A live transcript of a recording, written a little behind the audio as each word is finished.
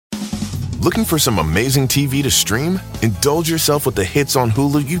Looking for some amazing TV to stream? Indulge yourself with the hits on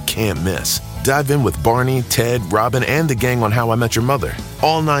Hulu you can't miss. Dive in with Barney, Ted, Robin, and the gang on How I Met Your Mother.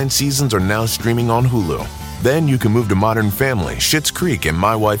 All 9 seasons are now streaming on Hulu. Then you can move to Modern Family, Schitt's Creek, and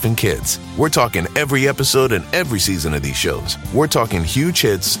My Wife and Kids. We're talking every episode and every season of these shows. We're talking huge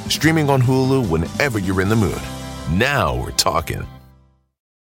hits, streaming on Hulu whenever you're in the mood. Now we're talking.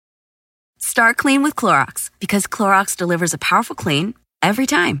 Start clean with Clorox, because Clorox delivers a powerful clean every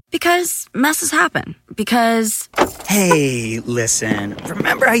time. Because messes happen. Because... Hey, listen.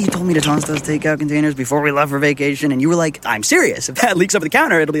 Remember how you told me to toss those takeout containers before we left for vacation? And you were like, I'm serious. If that leaks over the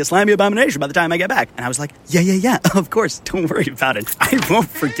counter, it'll be a slimy abomination by the time I get back. And I was like, yeah, of course. Don't worry about it. I won't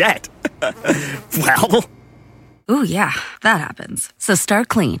forget. Well... Ooh, yeah, that happens. So start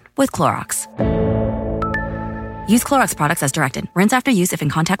clean with Clorox. Use Clorox products as directed. Rinse after use if in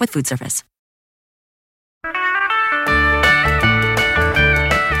contact with food surface.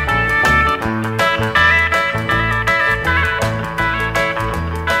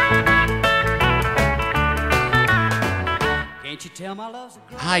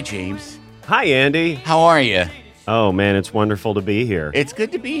 Hi, James. Hi, Andy. How are you? Oh, man, it's wonderful to be here. It's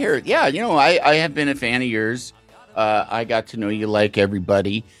good to be here. Yeah, I have been a fan of yours. I got to know you like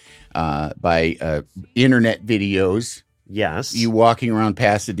everybody by internet videos. Yes. You walking around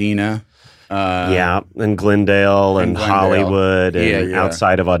Pasadena. And Glendale and Hollywood and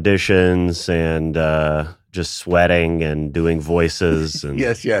outside of auditions and just sweating and doing voices. And,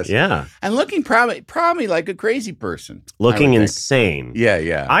 yes. Yeah. And looking probably like a crazy person. Looking insane.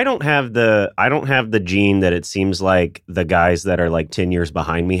 Yeah. I don't have the gene that it seems like the guys that are like 10 years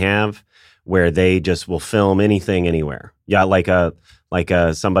behind me have, where they just will film anything anywhere. Yeah, like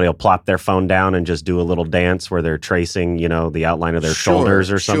somebody will plop their phone down and just do a little dance where they're tracing, the outline of their shoulders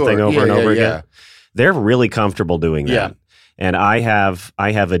or something over and over again. They're really comfortable doing that. Yeah. And I have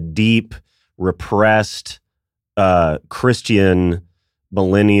a deep, repressed Christian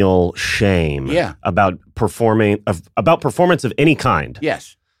millennial shame about performance of any kind.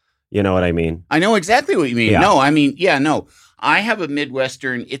 Yes. You know what I mean? I know exactly what you mean. Yeah. No, I have a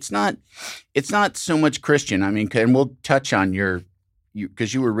Midwestern. It's not so much Christian. I mean, and we'll touch on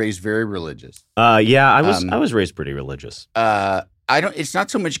because you were raised very religious. I was raised pretty religious. It's not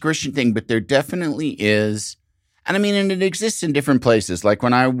so much Christian thing, but there definitely is. And I mean, and it exists in different places. Like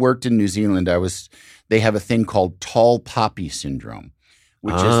when I worked in New Zealand, they have a thing called tall poppy syndrome,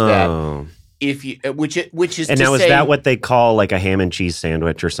 which is that if you, which is and to now say, is that what they call like a ham and cheese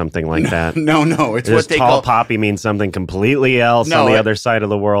sandwich or something like that? No, it's what they tall call poppy means something completely else on the other side of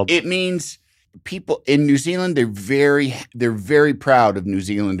the world. It means people in New Zealand, they're very proud of New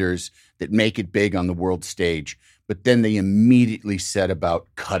Zealanders that make it big on the world stage, but then they immediately set about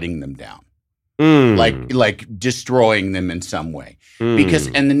cutting them down. Like destroying them in some way.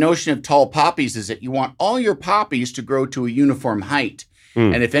 And the notion of tall poppies is that you want all your poppies to grow to a uniform height.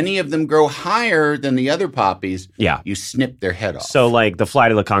 And if any of them grow higher than the other poppies, you snip their head off. So like the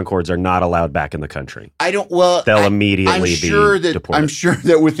Flight of the Conchords are not allowed back in the country. They'll immediately be deported. I'm sure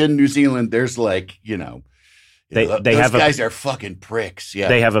that within New Zealand there's like, those guys are fucking pricks. Yeah.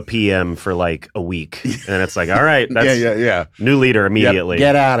 They have a PM for like a week. And it's like, all right, that's new leader immediately. Yep,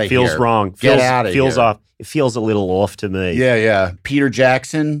 get out of here. Feels wrong. Get out of feels here. off. It feels a little off to me. Yeah. Peter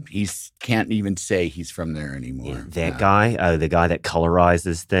Jackson, can't even say he's from there anymore. That guy, the guy that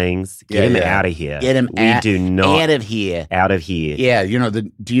colorizes things, get him out of here. Get him out of here. Out of here. Yeah,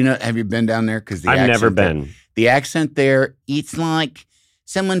 have you been down there? Because I've never been. The accent there, it's like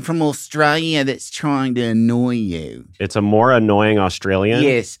someone from Australia that's trying to annoy you. It's a more annoying Australian?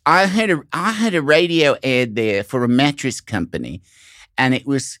 Yes. I had a radio ad there for a mattress company, and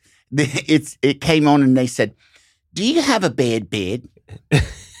it came on and they said, "Do you have a bad bed?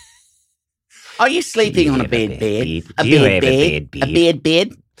 Are you sleeping on a bad bed? A bad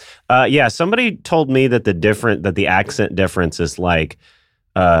bed?" Yeah, somebody told me that the accent difference is like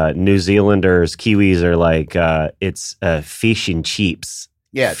New Zealanders, Kiwis are like it's fish and chips.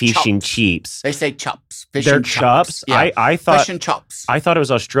 Yeah, fish chops. and chips. They say chops. They're chops. Yeah. I thought fish and chops. I thought it was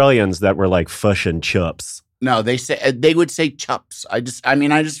Australians that were like fish and chips. No, they would say chops. I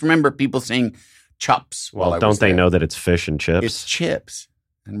just remember people saying chops. Well, don't they know that it's fish and chips? It's chips,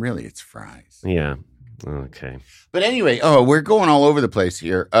 and really, it's fries. Yeah. Okay. But anyway, we're going all over the place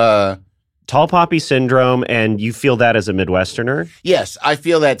here. Tall poppy syndrome, and you feel that as a Midwesterner? Yes, I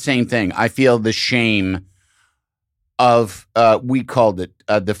feel that same thing. I feel the shame of, we called it,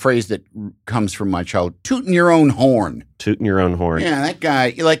 the phrase that comes from my childhood, tooting your own horn. Tooting your own horn. Yeah, that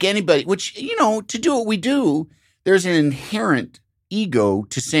guy, like anybody, which, to do what we do, there's an inherent ego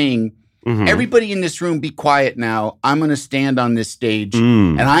to saying, Everybody in this room, be quiet now. I'm going to stand on this stage,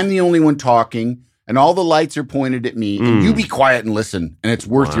 Mm. and I'm the only one talking, and all the lights are pointed at me, and you be quiet and listen, and it's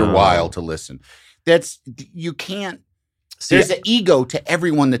worth your while to listen. You can't. There's an ego to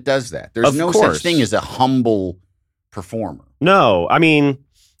everyone that does that. There's no such thing as a humble performer. No, I mean,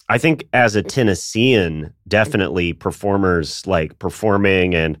 I think as a Tennessean, definitely performers like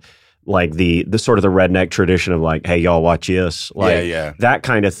performing and like the sort of the redneck tradition of like, hey, y'all watch this. Like that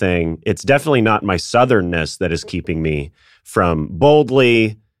kind of thing. It's definitely not my southernness that is keeping me from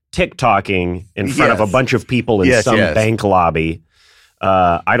boldly TikToking in front of a bunch of people in some bank lobby.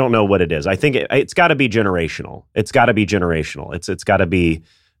 I don't know what it is. I think it's got to be generational. It's got to be generational. It's got to be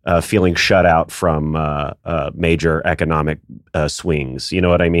feeling shut out from major economic swings. You know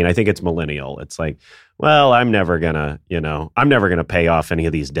what I mean? I think it's millennial. It's like, well, I'm never gonna pay off any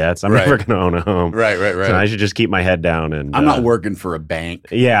of these debts. I'm never gonna own a home. Right. So I should just keep my head down and I'm not working for a bank.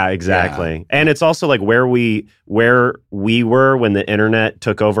 Yeah, exactly. Yeah. And it's also like where we were when the internet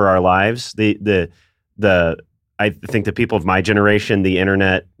took over our lives. I think the people of my generation, the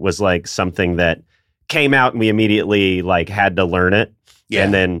internet was like something that came out and we immediately like had to learn it. Yeah.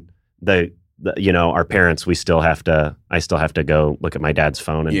 And then the our parents, I still have to go look at my dad's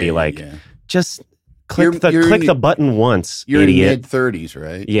phone and be like, just click the button once, you're idiot. in mid-30s,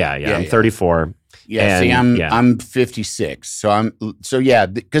 right? Yeah. I'm 34. Yeah, and, I'm 56. So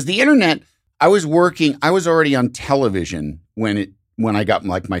because the internet, I was already on television when I got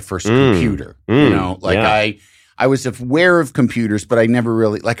like my first computer. I was aware of computers, but I never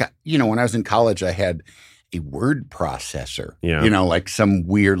really when I was in college, I had a word processor. Yeah. Like some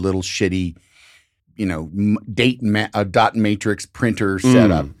weird little shitty, dot matrix printer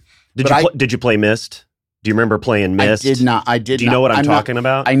setup. Did you play Myst? Do you remember playing Myst? I did not. Do you know what I'm talking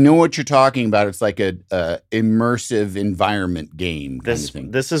about? I know what you're talking about. It's like a immersive environment game.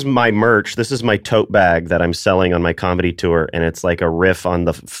 This is my merch. This is my tote bag that I'm selling on my comedy tour, and it's like a riff on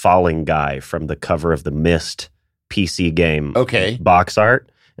the falling guy from the cover of the Myst PC game. Okay. Box art.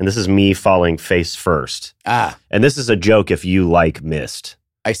 And this is me falling face first. And this is a joke if you like Myst.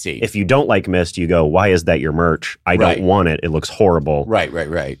 I see. If you don't like Myst, you go, why is that your merch? I don't want it. It looks horrible.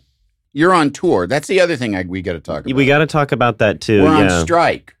 Right. You're on tour. That's the other thing we got to talk about. We got to talk about that too. We're on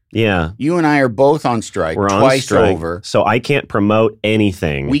strike. Yeah. You and I are both on strike. We're twice on strike, over. So I can't promote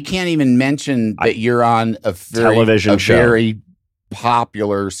anything. We can't even mention that you're on a television show. Very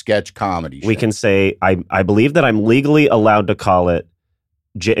popular sketch comedy show. We can say, I believe that I'm legally allowed to call it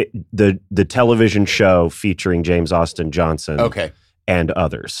the television show featuring James Austin Johnson. Okay. And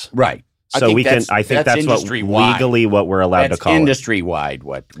others. Right. So I think that's what legally what we're allowed to call it. Industry-wide,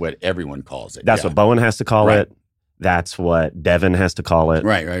 what everyone calls it. That's what Bowen has to call it. That's what Devin has to call it.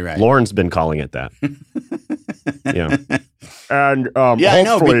 Right. Lauren's been calling it that. Yeah. And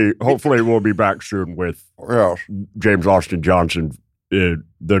hopefully we'll be back soon with James Austin Johnson, the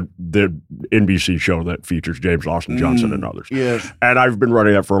NBC show that features James Austin Johnson and others. Yes. And I've been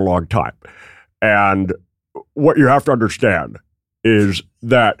running that for a long time. And what you have to understand is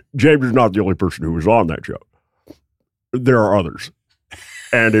that James is not the only person who was on that show. There are others.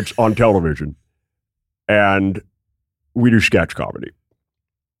 And it's on television. And we do sketch comedy.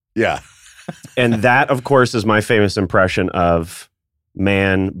 Yeah. And that, of course, is my famous impression of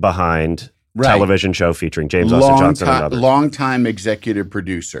man behind television show featuring James Austin Johnson and others. Long-time executive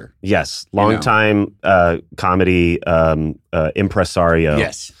producer. Yes. Long-time comedy impresario.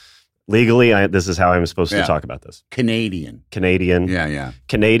 Yes. Legally, this is how I'm supposed to talk about this. Canadian. Yeah.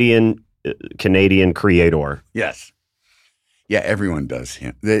 Canadian creator. Yes. Yeah, everyone does.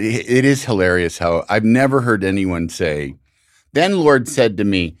 It is hilarious how I've never heard anyone say, then Lord said to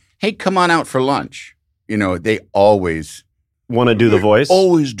me, hey, come on out for lunch. They always want to do the voice.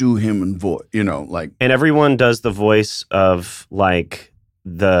 Always do him in voice, like. And everyone does the voice of like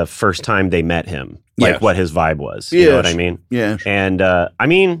the first time they met him, like what his vibe was. You know what I mean? Yeah. And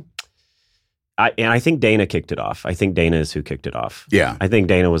I think Dana kicked it off. I think Dana is who kicked it off. Yeah. I think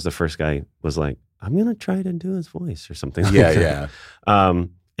Dana was the first guy was like, I'm going to try to do his voice or something like that.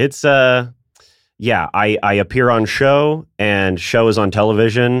 Yeah. I appear on show, and show is on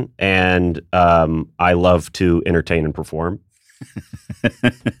television, and I love to entertain and perform.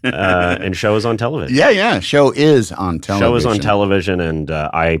 And show is on television. Yeah. Show is on television. Show is on television, and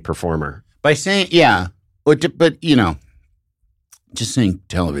I performer. By saying, but just saying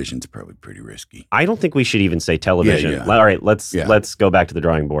television's probably pretty risky. I don't think we should even say television. Yeah. All right, let's go back to the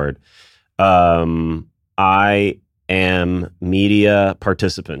drawing board. I am media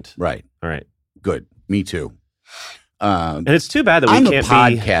participant. Right. All right. Good. Me too. And it's too bad that we can't be...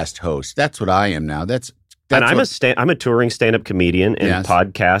 I'm a podcast host. That's what I am now. I'm a touring stand-up comedian and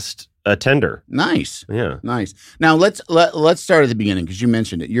podcast attender. Nice. Yeah. Nice. Now let's start at the beginning because you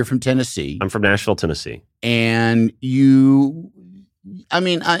mentioned it. You're from Tennessee. I'm from Nashville, Tennessee. And I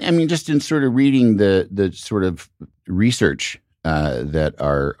mean, just in sort of reading the sort of research that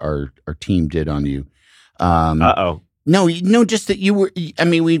our team did on you. No, just that you were. I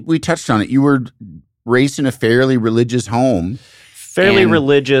mean, we touched on it. You were raised in a fairly religious home. Fairly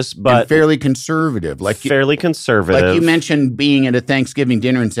religious, but fairly conservative. Fairly conservative. Like you mentioned being at a Thanksgiving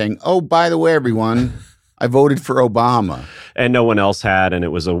dinner and saying, "Oh, by the way, everyone, I voted for Obama." And no one else had, and it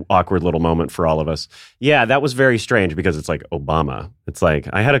was an awkward little moment for all of us. Yeah, that was very strange because it's like Obama. It's like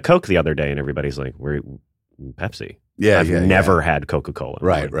I had a Coke the other day, and everybody's like, "We're Pepsi." Yeah, I've never had Coca-Cola.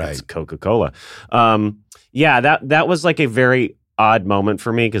 Right. It's Coca-Cola. That was like a very odd moment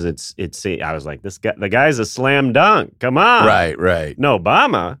for me because it's I was like, the guy's a slam dunk. Come on. Right. No,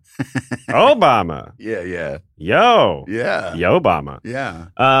 Obama. Obama. Yeah. Yo, Obama. Yeah.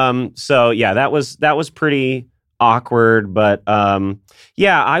 So yeah, that was pretty awkward, but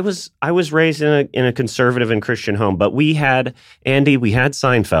I was raised in a conservative and Christian home, but we had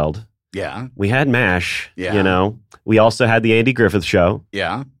Seinfeld. Yeah. We had MASH. Yeah. You know, we also had the Andy Griffith Show.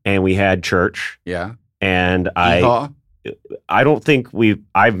 Yeah. And we had church. Yeah. And I don't think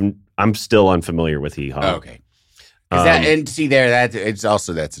I'm still unfamiliar with Hee Haw. Okay. That's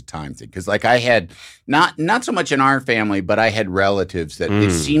a time thing. Because like I had not so much in our family, but I had relatives that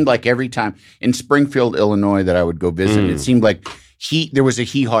it seemed like every time in Springfield, Illinois, that I would go visit, it seemed like there was a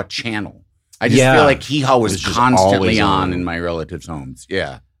Hee Haw channel. I just feel like Hee Haw was constantly on in my relatives' homes.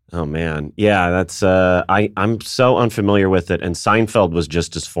 Yeah. Oh man, yeah, that's I'm so unfamiliar with it, and Seinfeld was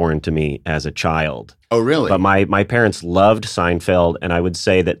just as foreign to me as a child. Oh, really? But my parents loved Seinfeld, and I would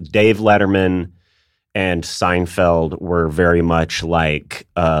say that Dave Letterman and Seinfeld were very much like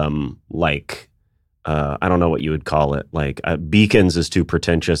I don't know what you would call it. Like Beacons is too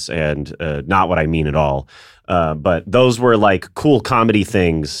pretentious and not what I mean at all. But those were like cool comedy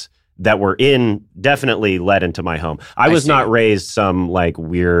things that were definitely led into my home. I was not raised some like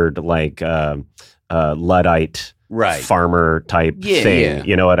weird like Luddite farmer type thing. Yeah.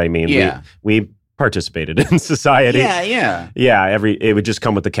 You know what I mean? Yeah. We participated in society. Yeah. It would just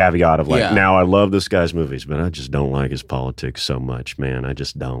come with the caveat of like, now I love this guy's movies, but I just don't like his politics so much, man. I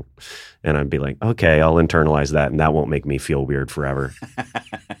just don't. And I'd be like, okay, I'll internalize that, and that won't make me feel weird forever.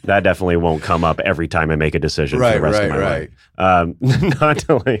 That definitely won't come up every time I make a decision for the rest of my life. Not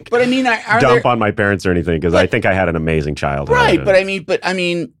to like, but I mean, dump on my parents or anything, because I think I had an amazing childhood. Right, but I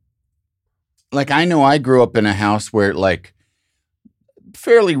mean, like I know I grew up in a house where like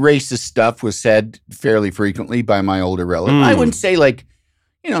fairly racist stuff was said fairly frequently by my older relatives. I wouldn't say like,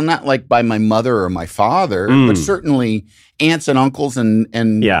 not like by my mother or my father, but certainly aunts and uncles and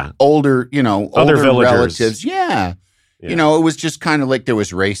older, older relatives. Yeah. It was just kind of like there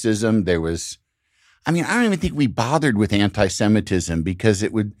was racism. There was, I don't even think we bothered with anti-Semitism because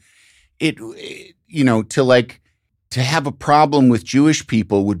to have a problem with Jewish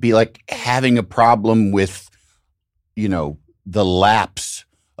people would be like having a problem with, the lapse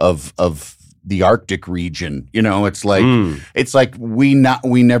of the Arctic region. It's like we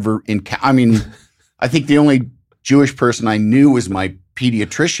never I think the only Jewish person I knew was my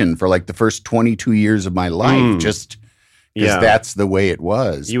pediatrician for like the first 22 years of my life, just because that's the way it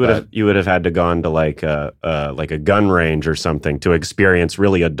was. You would have had to gone to like a gun range or something to experience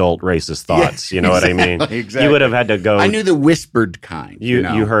really adult racist thoughts. You know what I mean? Exactly. You would have had to go. I knew the whispered kind.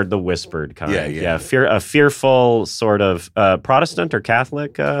 You heard the whispered kind. Yeah. A fearful sort of Protestant or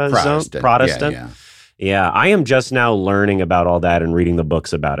Catholic zone. Protestant. Yeah. I am just now learning about all that and reading the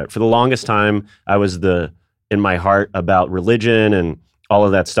books about it. For the longest time, I was in my heart about religion and all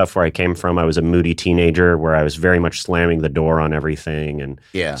of that stuff where I came from. I was a moody teenager where I was very much slamming the door on everything and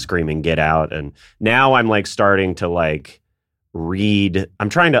screaming, "Get out." And now I'm like starting to like read. I'm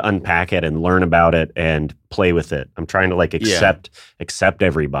trying to unpack it and learn about it and play with it. I'm trying to like accept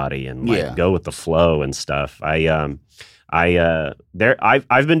everybody and like go with the flow and stuff. I've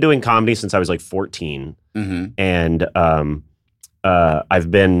been doing comedy since I was like 14. And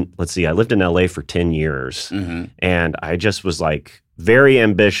I've been, I lived in LA for 10 years and I just was like very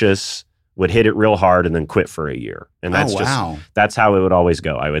ambitious, would hit it real hard and then quit for a year. And that's that's how it would always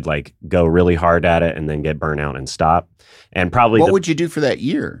go. I would like go really hard at it and then get burnt out and stop. And probably what would you do for that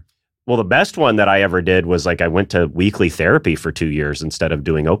year? Well, the best one that I ever did was like I went to weekly therapy for 2 years instead of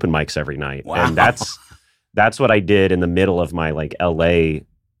doing open mics every night. Wow. And that's what I did in the middle of my like LA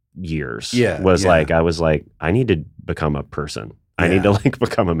years. Like I was like, I need to become a person. I need to like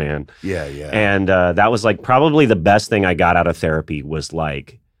become a man. Yeah. And that was like probably the best thing I got out of therapy was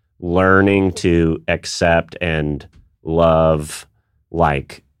like learning to accept and love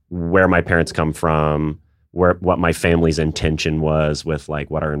like where my parents come from, what my family's intention was with like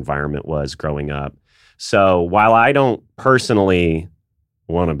what our environment was growing up. So while I don't personally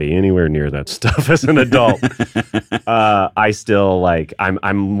want to be anywhere near that stuff as an adult, I still like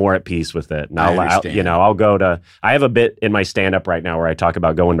I'm more at peace with it. Now I'll go to, I have a bit in my stand-up right now where I talk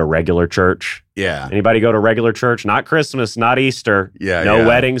about going to regular church. Yeah. Anybody go to regular church? Not Christmas, not Easter. Yeah. No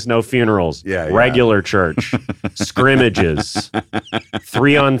weddings, no funerals. Yeah. Regular church. Scrimmages.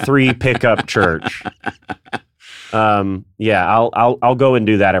 3-on-3 pickup church. I'll go and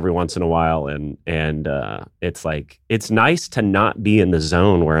do that every once in a while, and it's like, it's nice to not be in the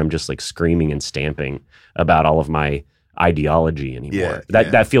zone where I'm just like screaming and stamping about all of my ideology anymore.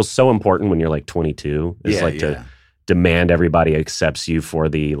 That feels so important when you're like 22. To demand everybody accepts you for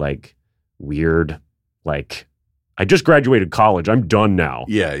the like weird, like, I just graduated college. I'm done now.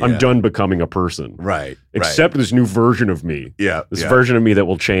 I'm done becoming a person. Right. Accept this new version of me. This version of me that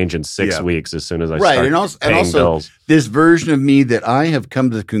will change in 6 weeks as soon as I start paying bills. This version of me that I have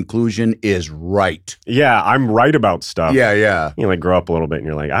come to the conclusion is right. Yeah, I'm right about stuff. Yeah. You like grow up a little bit and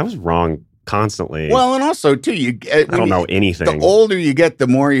you're like, I was wrong constantly. Well, and also too, I don't know anything. The older you get, the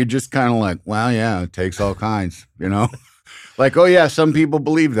more you're just kind of like, well, yeah, it takes all kinds, you know? Like, oh, yeah, some people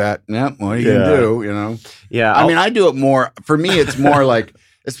believe that. Yeah, what are you going to do, you know? Yeah. I mean, I do it more. For me, it's more like,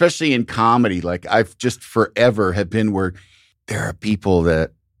 especially in comedy, like I've just forever have been where there are people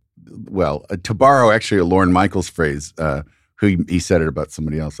that, well, to borrow actually a Lorne Michaels phrase, who he said it about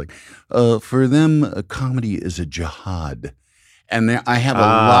somebody else, like, for them, comedy is a jihad. And I have a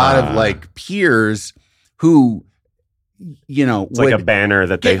lot of like peers who, you know, it's like a banner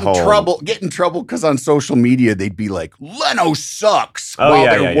that they hold. Get in trouble because on social media they'd be like, Leno sucks while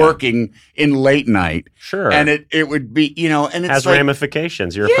they're working in late night. Sure. And it would be, you know, and it's has like,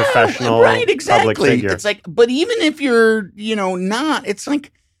 ramifications. You're a professional exactly. public figure. It's like, but even if you're, you know, not, it's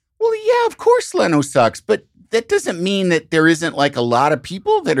like, well, yeah, of course Leno sucks, but that doesn't mean that there isn't like a lot of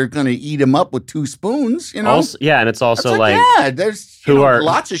people that are going to eat him up with 2 spoons, you know? Also, and it's also like there's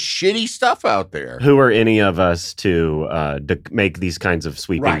lots of shitty stuff out there. Who are any of us to make these kinds of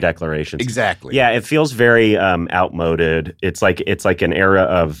sweeping declarations? Exactly. Yeah, it feels very outmoded. It's like an era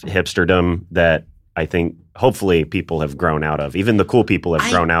of hipsterdom that I think hopefully people have grown out of. Even the cool people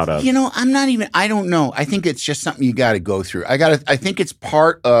have grown out of. You know, I don't know. I think it's just something you got to go through. I think it's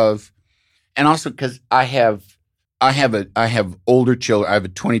part of. And also because I have older children. I have a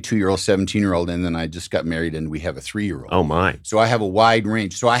 22-year-old, 17-year-old, and then I just got married and we have a 3-year-old. Oh my. So I have a wide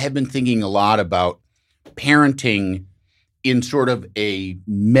range. So I have been thinking a lot about parenting in sort of a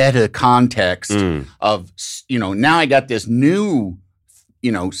meta context of, you know, now I got this new,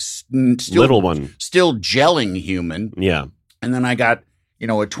 you know, little one, still gelling human. Yeah. And then I got, you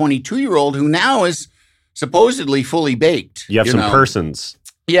know, a 22-year-old who now is supposedly fully baked. You have some persons.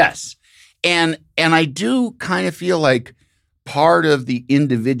 Yes. And I do kind of feel like part of the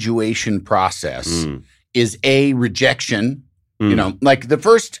individuation process is a rejection. You know, like the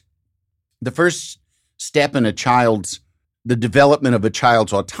first step in the development of a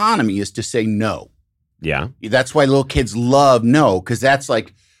child's autonomy is to say no. Yeah. That's why little kids love no, because that's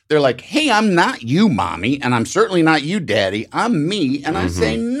like, they're like, hey, I'm not you, mommy, and I'm certainly not you, daddy. I'm me, and I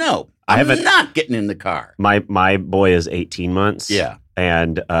say no. I'm not getting in the car. My boy is 18 months. Yeah.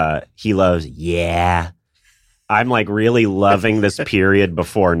 And he loves, I'm like really loving this period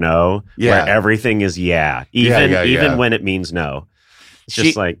before no, where everything is even when it means no. It's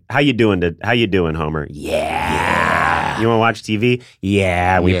just like, how you doing, Homer? Yeah. You want to watch TV?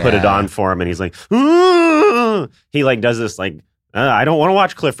 Yeah. We put it on for him, and he's like, he like does this like, I don't want to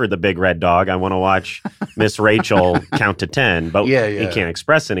watch Clifford the Big Red Dog. I want to watch Miss Rachel count to 10. But he can't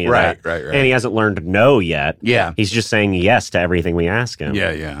express any of that. Right. And he hasn't learned no yet. Yeah. He's just saying yes to everything we ask him.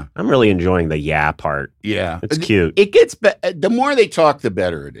 Yeah. I'm really enjoying the part. Yeah. It's cute. It gets the more they talk, the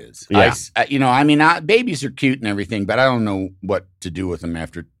better it is. Yeah. Babies are cute and everything, but I don't know what to do with them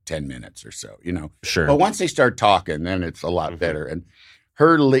after 10 minutes or so, you know. Sure. But once they start talking, then it's a lot better. And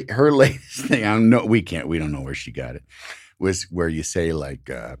her latest thing, we don't know where she got it. Was where you say like,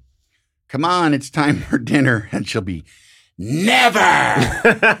 come on, it's time for dinner. And she'll be, never.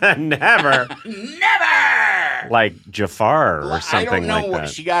 Never. Like Jafar or something like that. I don't know what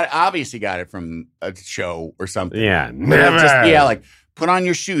she obviously got it from a show or something. Yeah, never. Like, put on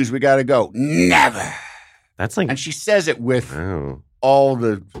your shoes. We got to go. Never. That's like. And she says it with all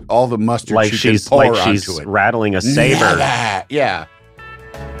the mustard like she can pour onto it. Like she's rattling a saber. Never. Yeah.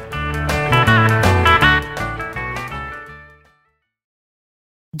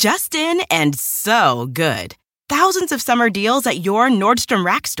 Just in and so good. Thousands of summer deals at your Nordstrom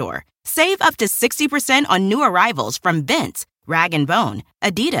Rack store. Save up to 60% on new arrivals from Vince, Rag & Bone,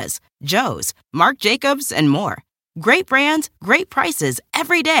 Adidas, Joe's, Marc Jacobs, and more. Great brands, great prices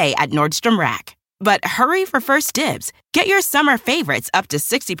every day at Nordstrom Rack. But hurry for first dibs. Get your summer favorites up to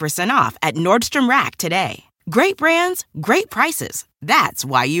 60% off at Nordstrom Rack today. Great brands, great prices. That's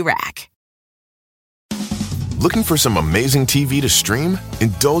why you rack. Looking for some amazing TV to stream?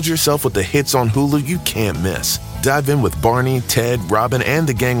 Indulge yourself with the hits on Hulu you can't miss. Dive in with Barney, Ted, Robin, and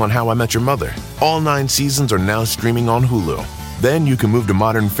the gang on How I Met Your Mother. All 9 seasons are now streaming on Hulu. Then you can move to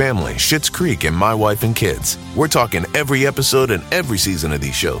Modern Family, Schitt's Creek, and My Wife and Kids. We're talking every episode and every season of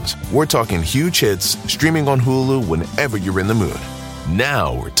these shows. We're talking huge hits, streaming on Hulu whenever you're in the mood.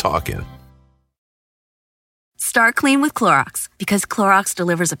 Now we're talking. Start clean with Clorox, because Clorox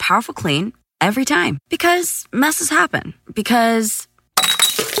delivers a powerful clean every time. Because messes happen. Because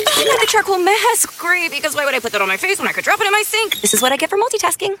I got a charcoal mask. Great, because why would I put that on my face when I could drop it in my sink? This is what I get for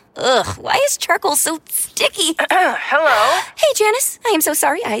multitasking. Ugh, why is charcoal so sticky? Hello? Hey, Janice. I am so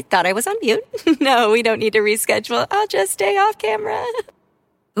sorry. I thought I was on mute. No, we don't need to reschedule. I'll just stay off camera.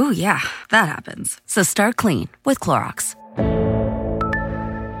 Ooh, yeah, that happens. So start clean with Clorox.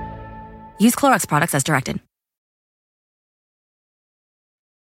 Use Clorox products as directed.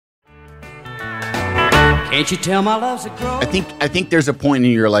 Can't you tell my love's a crow? I think there's a point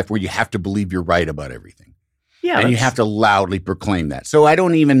in your life where you have to believe you're right about everything. Yeah. And you have to loudly proclaim that. So I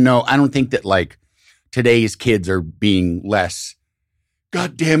don't think that like today's kids are being less,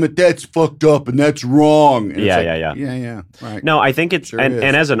 God damn it, that's fucked up and that's wrong. And Yeah. Right. No, I think it's Sure and is.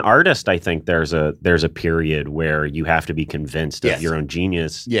 as an artist, I think there's a period where you have to be convinced Yes. of your own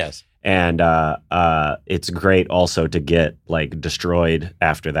genius. Yes. And it's great also to get like destroyed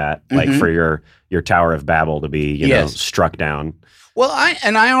after that, like for your Tower of Babel to be, you know, struck down. Well,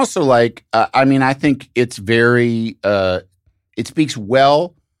 I also like, I think it's very, it speaks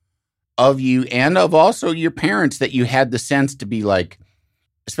well of you and of also your parents that you had the sense to be like,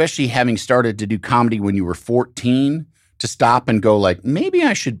 especially having started to do comedy when you were 14, to stop and go like, maybe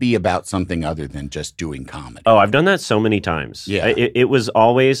I should be about something other than just doing comedy. Oh, I've done that so many times. Yeah. It was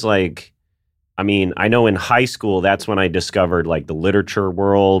always like, I mean, I know in high school, that's when I discovered like the literature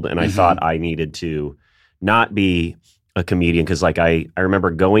world. And I thought I needed to not be a comedian. Cause like, I remember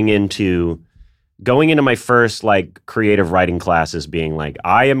going into my first like creative writing classes being like,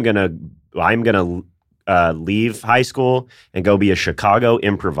 I'm going to leave high school and go be a Chicago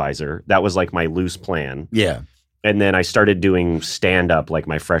improviser. That was like my loose plan. Yeah. And then I started doing stand-up like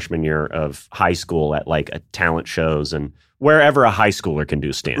my freshman year of high school at like talent shows and wherever a high schooler can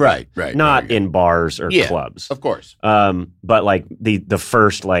do stand-up. Right. Not in bars or clubs. Of course. But like the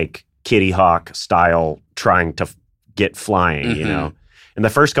first like Kitty Hawk style trying to get flying, you know? And the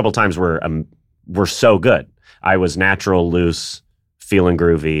first couple times were so good. I was natural, loose, feeling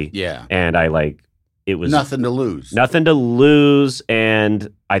groovy. Yeah. And I like, it was Nothing to lose.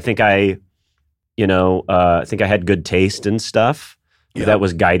 And I think I had good taste and stuff that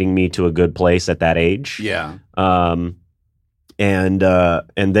was guiding me to a good place at that age. Yeah. And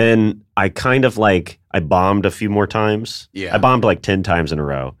then I kind of like, I bombed a few more times. Yeah. I bombed like 10 times in a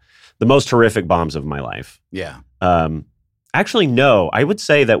row. The most horrific bombs of my life. Yeah. Actually, no, I would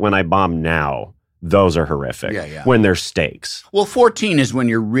say that when I bomb now, those are horrific. Yeah. When there's stakes. Well, 14 is when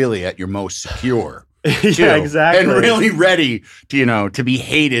you're really at your most secure. Yeah, exactly. And really ready to, to be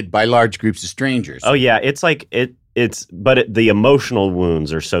hated by large groups of strangers. Oh yeah, it's like the emotional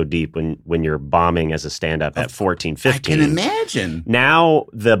wounds are so deep when you're bombing as a stand-up at 14, 15. I can imagine. Now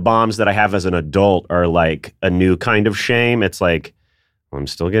the bombs that I have as an adult are like a new kind of shame. It's like, well, I'm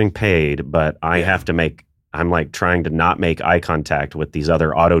still getting paid, but I'm like trying to not make eye contact with these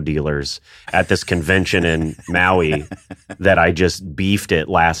other auto dealers at this convention in Maui that I just beefed it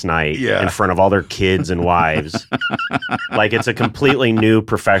last night in front of all their kids and wives. Like it's a completely new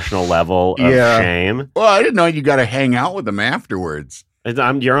professional level of shame. Well, I didn't know you got to hang out with them afterwards.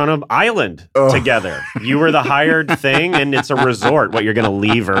 You're on an island together. You were the hired thing, and it's a resort. What, you're going to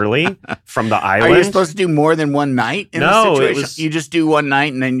leave early from the island? Are you supposed to do more than one night in No, a situation? it was- You just do one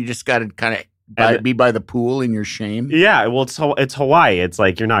night, and then you just got to kind of be by the pool in your shame? Yeah, well, it's Hawaii. It's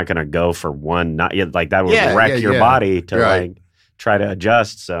like you're not going to go for one night. Like that would wreck your body to like try to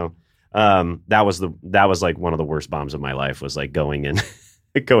adjust. So that was like one of the worst bombs of my life, was like going and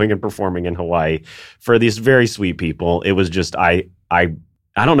performing in Hawaii for these very sweet people. It was just I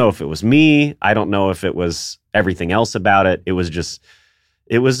don't know if it was me. I don't know if it was everything else about it. It was just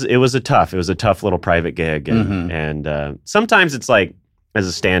it was a tough little private gig, and sometimes it's like as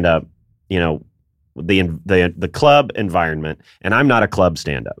a stand-up, the club environment, and I'm not a club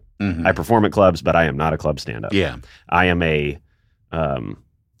stand-up. I perform at clubs, but I am not a club stand-up. Yeah. I am a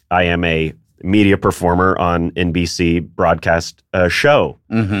media performer on NBC broadcast show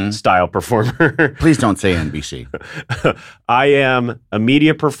style performer. Please don't say NBC. I am a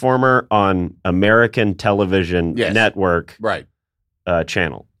media performer on American television network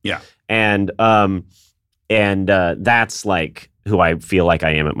channel. Yeah. And that's like who I feel like I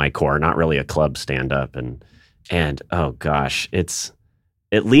am at my core, not really a club stand-up. And oh gosh, it's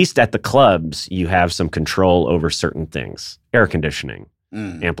at least at the clubs, you have some control over certain things. Air conditioning,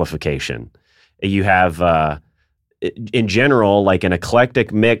 amplification. You have, in general, like an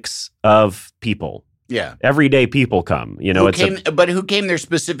eclectic mix of people. Yeah. Everyday people come. You know, but who came there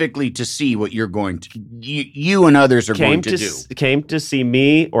specifically to see what you're going to, you and others are going to do? Came to see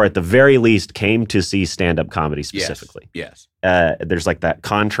me, or at the very least, came to see stand-up comedy specifically. Yes. There's like that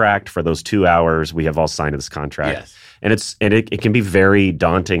contract for those 2 hours. We have all signed this contract. Yes. And it can be very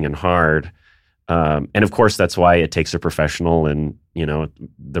daunting and hard. And of course, that's why it takes a professional, and you know,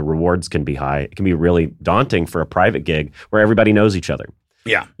 the rewards can be high. It can be really daunting for a private gig where everybody knows each other.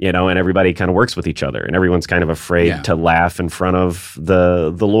 Yeah. You know, and everybody kind of works with each other, and everyone's kind of afraid to laugh in front of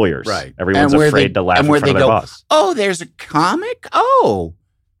the lawyers. Right. Everyone's afraid to laugh in front of their boss. Oh, there's a comic? Oh.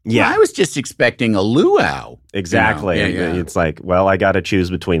 Yeah. Well, I was just expecting a luau. Exactly. You know? It's like, well, I got to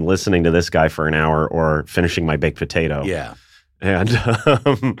choose between listening to this guy for an hour or finishing my baked potato. Yeah. And,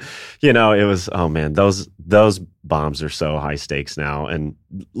 you know, it was, oh man, those bombs are so high stakes now. And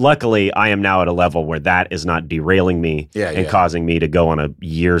luckily, I am now at a level where that is not derailing me and causing me to go on a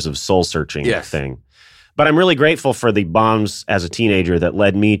years of soul searching thing. But I'm really grateful for the bombs as a teenager that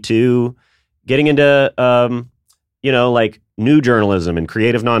led me to getting into, you know, like new journalism and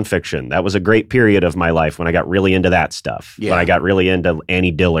creative nonfiction. That was a great period of my life when I got really into that stuff. Yeah. When I got really into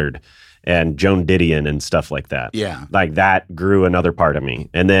Annie Dillard and Joan Didion and stuff like that. Yeah. Like that grew another part of me.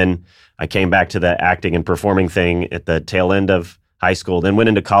 And then I came back to the acting and performing thing at the tail end of high school, then went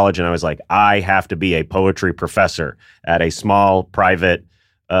into college, and I was like, I have to be a poetry professor at a small private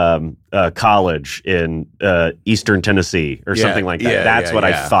college in Eastern Tennessee or something like that. That's what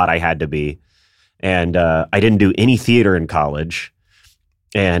I thought I had to be. And I didn't do any theater in college.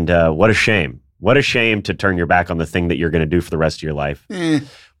 And what a shame. What a shame to turn your back on the thing that you're going to do for the rest of your life.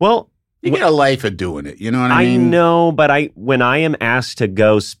 Well, you get a life of doing it. You know what I mean? I know, but when I am asked to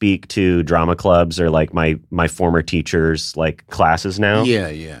go speak to drama clubs or like my former teachers' like classes now,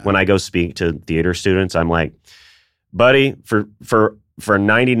 when I go speak to theater students, I'm like, buddy, for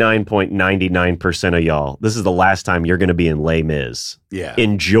 99.99% of y'all, this is the last time you're going to be in Les Mis. Yeah.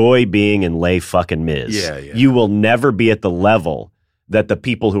 Enjoy being in Les fucking Mis. Yeah. You will never be at the level that the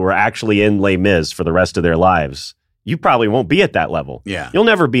people who are actually in Les Mis for the rest of their lives. You probably won't be at that level. Yeah. You'll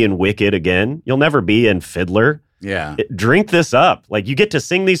never be in Wicked again. You'll never be in Fiddler. Yeah. Drink this up. Like, you get to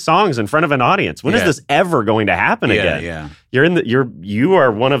sing these songs in front of an audience. When is this ever going to happen again? Yeah. You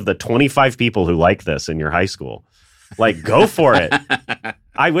are one of the 25 people who like this in your high school. Like, go for it.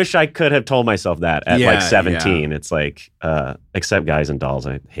 I wish I could have told myself that at like 17. Yeah. It's like, except Guys and Dolls.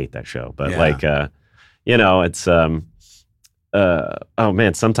 I hate that show. But like, you know, it's, oh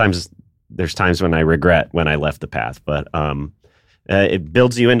man, sometimes there's times when I regret when I left the path, but it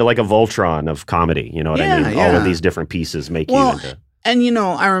builds you into like a Voltron of comedy. You know what I mean? All of these different pieces make you into. And you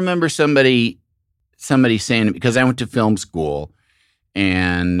know, I remember somebody saying it, because I went to film school,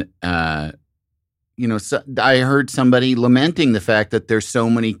 and you know, I heard somebody lamenting the fact that there's so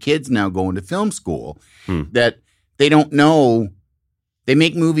many kids now going to film school that they don't know. They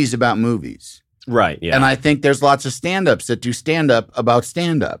make movies about movies. Right, yeah. And I think there's lots of stand-ups that do stand-up about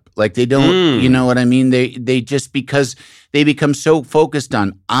stand-up. Like, they don't, you know what I mean? They just, because they become so focused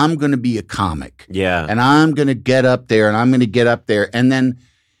on, I'm going to be a comic. Yeah. And I'm going to get up there, and I'm going to get up there. And then,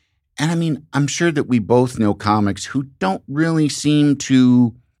 and I mean, I'm sure that we both know comics who don't really seem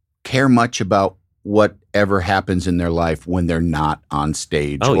to care much about whatever happens in their life when they're not on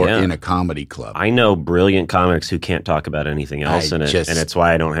stage in a comedy club. I know brilliant comics who can't talk about anything else, and it's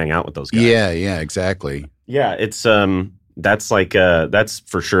why I don't hang out with those guys. Yeah, exactly. Yeah, it's that's like that's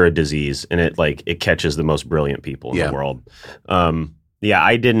for sure a disease, and it catches the most brilliant people in the world.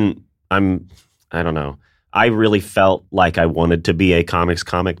 I don't know. I really felt like I wanted to be a comic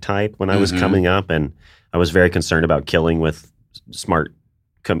type when I was coming up, and I was very concerned about killing with smart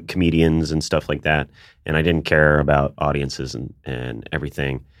comedians and stuff like that, and I didn't care about audiences and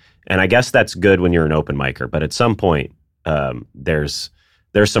everything. And I guess that's good when you're an open micer, but at some point there's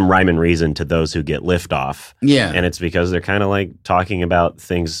some rhyme and reason to those who get lift off. Yeah. And it's because they're kind of like talking about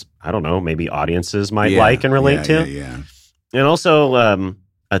things, I don't know, maybe audiences might like and relate to. Yeah. And also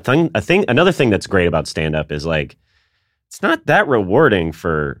another thing that's great about stand-up is like, it's not that rewarding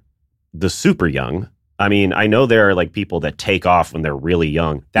for the super young. I mean, I know there are like people that take off when they're really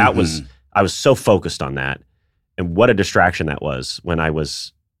young. That was I was so focused on that, and what a distraction that was when I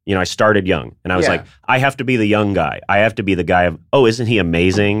was, I started young, and I was like, I have to be the young guy. I have to be the guy of, oh, isn't he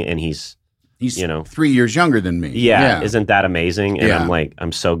amazing? And he's 3 years younger than me. Yeah, isn't that amazing? And Yeah. I'm like,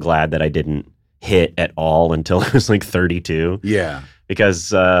 I'm so glad that I didn't hit at all until I was like 32. Yeah.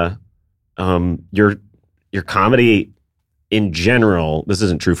 Because your comedy in general, this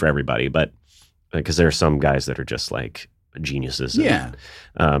isn't true for everybody, but because there are some guys that are just like geniuses. Yeah.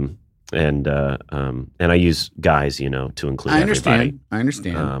 And I use guys, to include I everybody.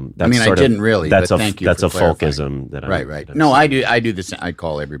 understand. I That's mean, I sort of- didn't really, That's but a thank you that's for a clarifying. folkism that Right. that No, I do the same. I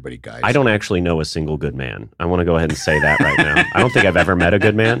call everybody guys. I don't actually know a single good man. I want to go ahead and say that right now. I don't think I've ever met a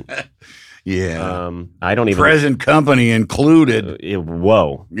good man. Yeah. I don't even. Present company included.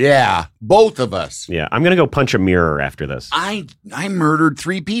 Whoa. Yeah. Both of us. Yeah, I'm gonna go punch a mirror after this. I murdered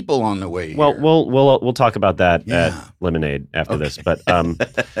 3 people on the way Well, here. we'll talk about that Yeah. at Lemonade after this. But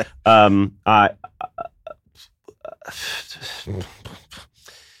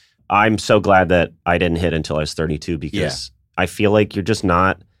I'm so glad that I didn't hit until I was 32 because I feel like you're just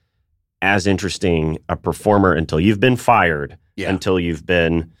not as interesting a performer until you've been fired, until you've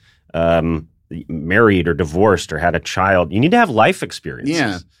been married or divorced or had a child. You need to have life experiences.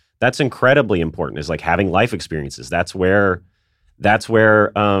 Yeah. That's incredibly important, is like having life experiences. That's where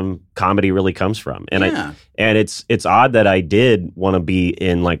comedy really comes from. And it's odd that I did want to be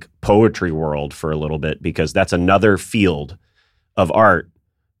in like poetry world for a little bit, because that's another field of art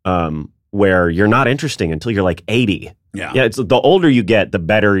where you're not interesting until you're like 80. Yeah. Yeah. It's the older you get, the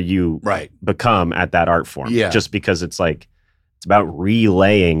better you Right. become at that art form. Yeah. Just because it's like, it's about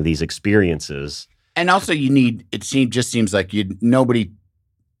relaying these experiences. And also just seems like you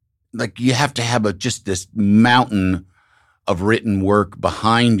have to have just this mountain of written work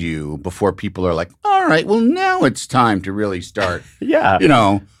behind you before people are like, all right, well, now it's time to really start. Yeah.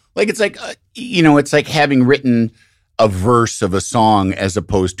 It's like having written a verse of a song as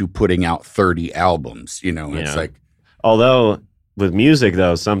opposed to putting out 30 albums. It's like, although with music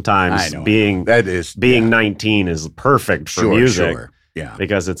though, I sometimes know, being 19 is perfect for music. Sure. Yeah.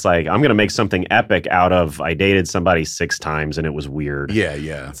 Because it's like, I'm going to make something epic out of, I dated somebody 6 times and it was weird. Yeah.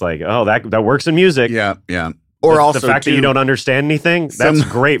 Yeah. It's like, oh, that works in music. Yeah. Yeah. Or also the fact that you don't understand anything, that's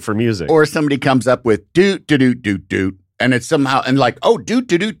great for music. Or somebody comes up with doot, doot, doot, doot, doot. And it's somehow, and like, oh, doot,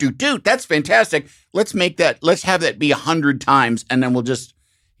 doot, doot, doot, doot. That's fantastic. Let's have that be 100 times. And then we'll just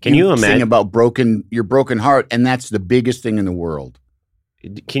Can you sing imagine about your broken heart. And that's the biggest thing in the world.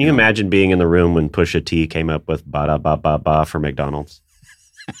 Can you imagine being in the room when Pusha T came up with ba da ba ba ba for McDonald's?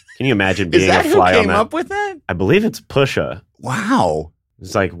 Can you imagine being Is that a fly who on came that? up with that? I believe it's Pusha. Wow.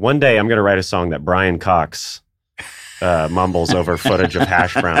 It's like, one day I'm going to write a song that Brian Cox mumbles over footage of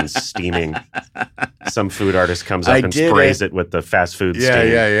hash browns steaming. Some food artist comes up and sprays it with the fast food steam.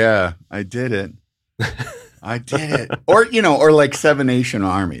 Yeah. I did it. I did it. Or like Seven Nation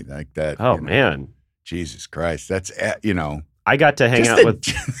Army, like that. Oh, man. Jesus Christ. That's, I got to hang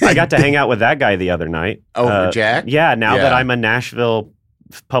out with that guy the other night. Oh, Jack? Yeah, now that I'm a Nashville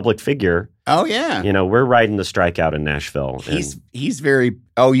public figure. Oh, yeah. We're riding the strike out in Nashville. He's very,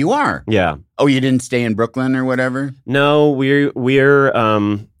 oh, you are? Yeah. Oh, you didn't stay in Brooklyn or whatever? No, we're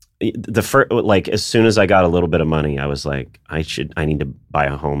the first, like, as soon as I got a little bit of money, I was like, I need to buy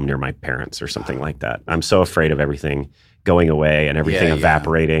a home near my parents or something like that. I'm so afraid of everything going away and everything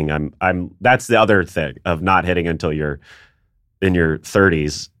evaporating. That's the other thing of not hitting until you're in your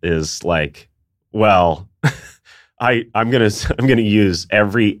 30s is like, well, I'm gonna use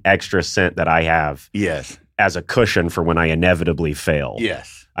every extra cent that I have as a cushion for when I inevitably fail.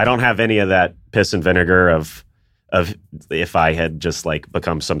 Yes. I don't have any of that piss and vinegar of if I had just like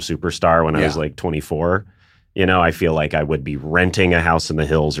become some superstar when I was like 24. I feel like I would be renting a house in the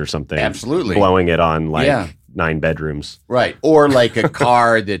hills or something. Absolutely. Blowing it on like 9 bedrooms. Right. Or like a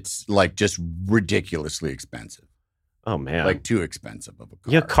car that's like just ridiculously expensive. Oh, man. Like too expensive of a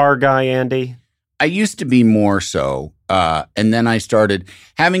car. You a car guy, Andy? I used to be more so. And then I started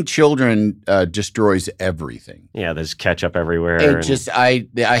having children destroys everything. Yeah, there's ketchup everywhere. I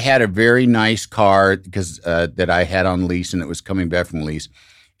had a very nice car because that I had on lease and it was coming back from lease.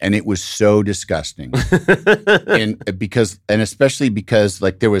 And it was so disgusting. and especially because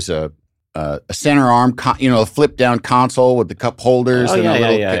like there was a center arm, a flip down console with the cup holders. Oh,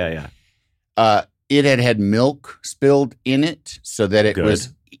 and it had milk spilled in it so that it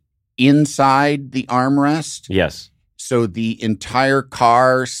was inside the armrest. Yes. So the entire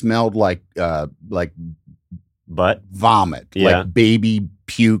car smelled like butt vomit, like baby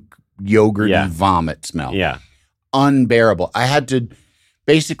puke, yogurty vomit smell. Yeah. Unbearable. I had to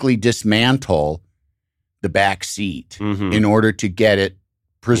basically dismantle the back seat in order to get it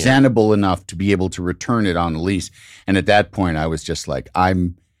presentable enough to be able to return it on a lease. And at that point, I was just like,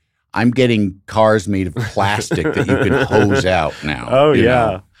 I'm getting cars made of plastic that you can hose out now. Oh you yeah.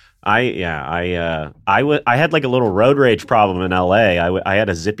 know? I had like a little road rage problem in LA. I had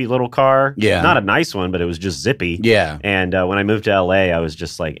a zippy little car. Yeah. Not a nice one, but it was just zippy. Yeah. And when I moved to LA, I was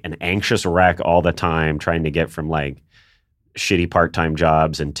just like an anxious wreck all the time trying to get from like shitty part-time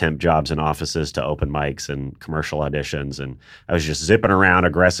jobs and temp jobs in offices to open mics and commercial auditions. And I was just zipping around,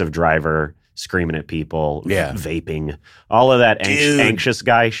 aggressive driver, screaming at people, vaping, all of that anxious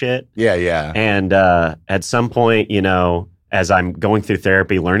guy shit. Yeah, yeah. And at some point, you know, as I'm going through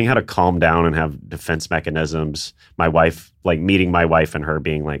therapy, learning how to calm down and have defense mechanisms, my wife, like meeting my wife and her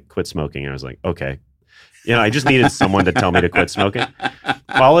being like, quit smoking. I was like, okay. You know, I just needed someone to tell me to quit smoking.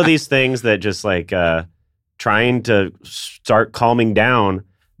 All of these things that just like trying to start calming down.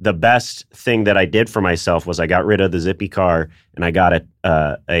 The best thing that I did for myself was I got rid of the zippy car and I got a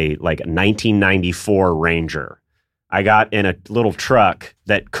 1994 Ranger. I got in a little truck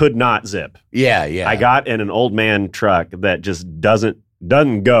that could not zip. Yeah, yeah. I got in an old man truck that just doesn't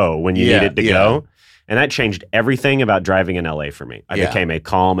go when you need it to go. And that changed everything about driving in LA for me. I became a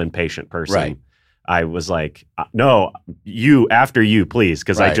calm and patient person. Right. I was like, no, you, after you, please,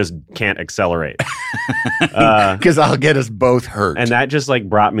 because I just can't accelerate. Because I'll get us both hurt. And that just like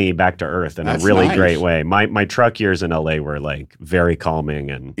brought me back to earth in a really great way. My truck years in LA were like very calming,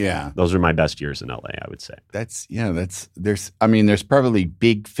 and those are my best years in LA, I would say. There's probably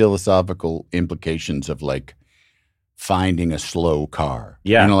big philosophical implications of like finding a slow car.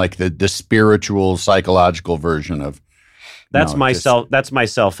 Yeah. You know, like the spiritual, psychological version of that's my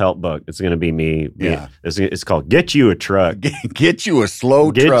self-help book. It's going to be me. Yeah. It's called Get You a Truck. Get you a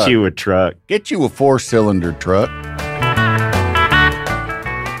slow truck. Get you a truck. Get you a 4-cylinder truck.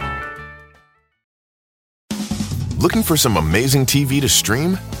 Looking for some amazing TV to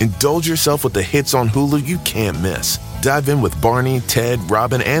stream? Indulge yourself with the hits on Hulu you can't miss. Dive in with Barney, Ted,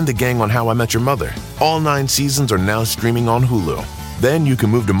 Robin, and the gang on How I Met Your Mother. All 9 seasons are now streaming on Hulu. Then you can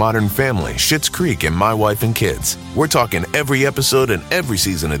move to Modern Family, Schitt's Creek, and My Wife and Kids. We're talking every episode and every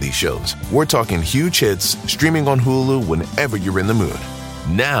season of these shows. We're talking huge hits, streaming on Hulu whenever you're in the mood.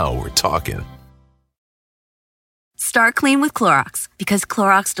 Now we're talking. Start clean with Clorox, because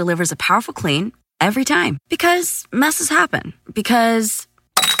Clorox delivers a powerful clean every time. Because messes happen. Because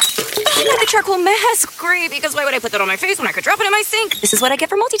I got a charcoal mask. Great, because why would I put that on my face when I could drop it in my sink? This is what I get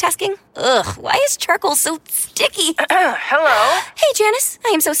for multitasking. Ugh, why is charcoal so sticky? Hello? Hey, Janice. I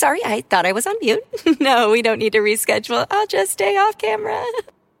am so sorry. I thought I was on mute. No, we don't need to reschedule. I'll just stay off camera.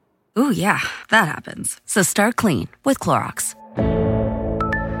 Ooh, yeah, that happens. So start clean with Clorox.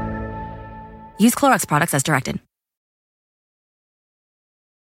 Use Clorox products as directed.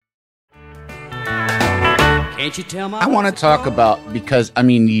 Can't you tell my I want to talk about, because I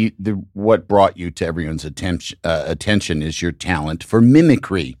mean, what brought you to everyone's attention is your talent for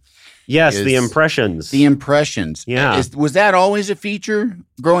mimicry. Yes, the impressions. The impressions. Yeah. Was that always a feature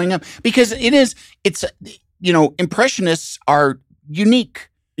growing up? Because impressionists are unique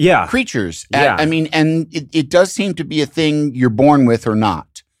creatures. Yeah. I mean, and it does seem to be a thing you're born with or not.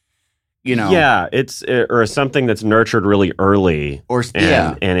 You know? Yeah, it's or something that's nurtured really early,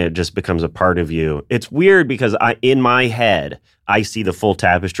 and it just becomes a part of you. It's weird because in my head, I see the full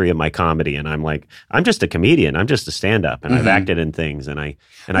tapestry of my comedy, and I'm like, I'm just a comedian, I'm just a stand-up, and I've acted in things, and I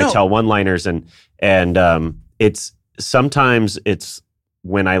tell one-liners, and it's sometimes it's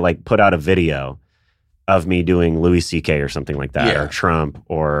when I like put out a video of me doing Louis C.K. or something like that, or Trump,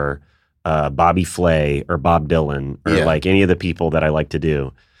 or Bobby Flay, or Bob Dylan, or like any of the people that I like to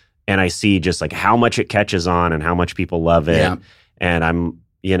do. And I see just like how much it catches on and how much people love it. Yeah. And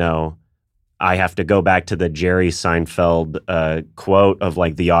I have to go back to the Jerry Seinfeld quote of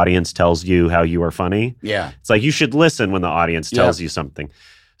like, the audience tells you how you are funny. Yeah. It's like, you should listen when the audience tells you something.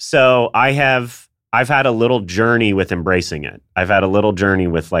 So I've had a little journey with embracing it. I've had a little journey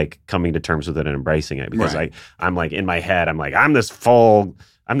with like coming to terms with it and embracing it, because I'm like in my head, I'm like, I'm this full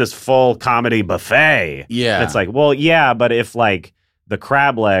comedy buffet. Yeah. And it's like, well, yeah, but if like, the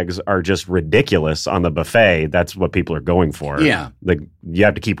crab legs are just ridiculous on the buffet, that's what people are going for. Yeah. Like, you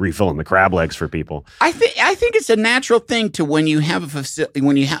have to keep refilling the crab legs for people. I think it's a natural thing to when you have a facility,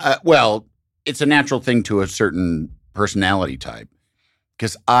 it's a natural thing to a certain personality type.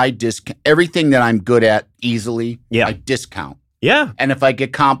 Because I discount everything that I'm good at easily. Yeah. I discount. Yeah. And if I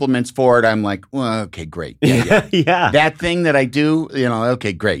get compliments for it, I'm like, well, okay, great. Yeah. Yeah. That thing that I do,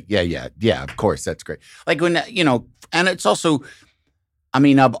 okay, great. Yeah, of course, that's great. Like when, and it's also, I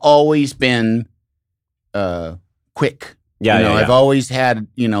mean, I've always been quick. Yeah, I've always had,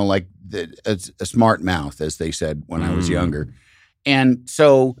 like a smart mouth, as they said when I was younger. And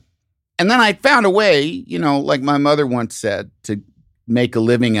so, and then I found a way, you know, like my mother once said, to make a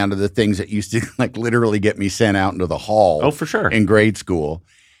living out of the things that used to like literally get me sent out into the hall. Oh, for sure. In grade school.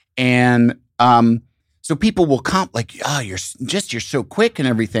 And so people will like, oh, you're so quick and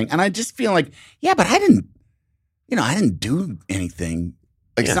everything. And I just feel like, yeah, but I didn't do anything.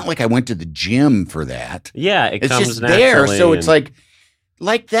 Like, it's not like I went to the gym for that. Yeah, it's comes just there. So it's and...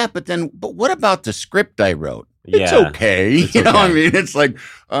 like that. But what about the script I wrote? It's Yeah, okay. it's you know okay. what I mean? It's like,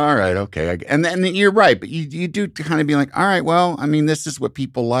 all right, okay. And then you're right. But you do kind of be like, all right, well, I mean, this is what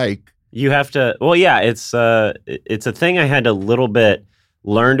people like. You have to, well, yeah, it's a thing I had to a little bit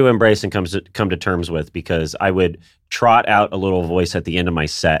learn to embrace and come to terms with, because I would trot out a little voice at the end of my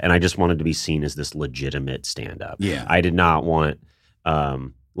set, and I just wanted to be seen as this legitimate stand-up. Yeah. I did not want,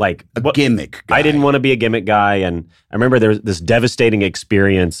 gimmick guy. I didn't want to be a gimmick guy, and I remember there was this devastating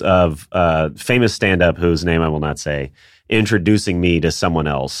experience of famous stand-up whose name I will not say, introducing me to someone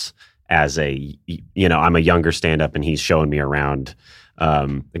else as I'm a younger stand-up, and he's showing me around.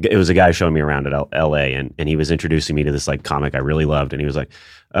 It was a guy showing me around at L.A. and he was introducing me to this like comic I really loved, and he was like,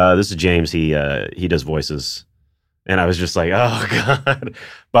 "This is James. He does voices," and I was just like, "Oh God!"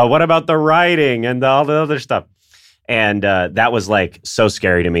 But what about the writing and all the other stuff? And that was like so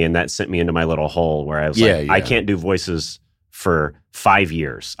scary to me, and that sent me into my little hole where I was I can't do voices for 5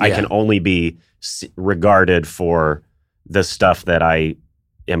 years. I can only be regarded for the stuff that I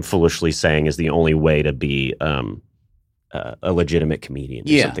am foolishly saying is the only way to be a legitimate comedian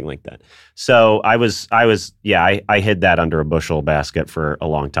or something like that. So I hid that under a bushel basket for a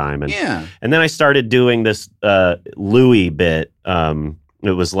long time. And then I started doing this Louis bit. It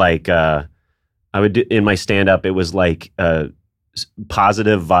was like I would do in my stand-up, it was like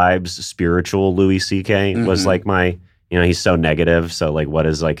positive vibes, spiritual Louis C.K. was like my, he's so negative. So like what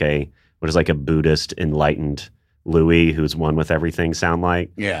does like a Buddhist enlightened Louis who's one with everything sound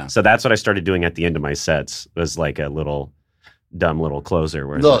like? Yeah. So that's what I started doing at the end of my sets, was like a little dumb little closer.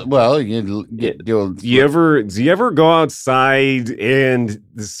 Where do you ever go outside and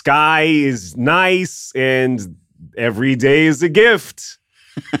the sky is nice and every day is a gift?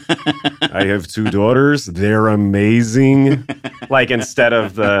 I have 2 daughters. They're amazing. Like instead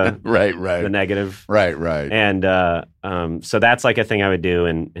of the the negative. Right. And so that's like a thing I would do,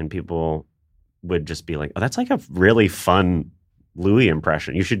 and people would just be like, "Oh, that's like a really fun Louis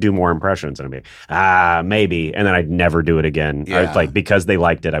impression. You should do more impressions." And I'd be, maybe. And then I'd never do it again. Yeah. I'd, like, because they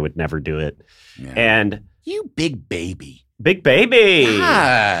liked it, I would never do it. Yeah. And you big baby. Big baby.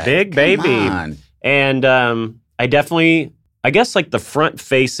 God, big come baby. on. And I guess like the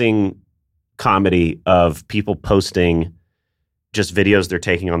front-facing comedy of people posting just videos they're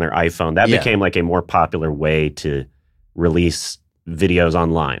taking on their iPhone, that became like a more popular way to release videos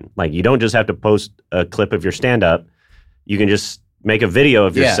online. Like, you don't just have to post a clip of your stand-up. You can just make a video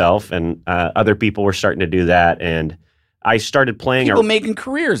of yourself, and other people were starting to do that. And I started playing. People making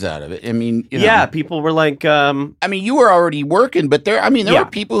careers out of it. I mean, people were like, I mean, you were already working, but there were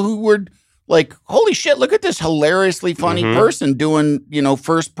people who were like, holy shit, look at this hilariously funny person doing,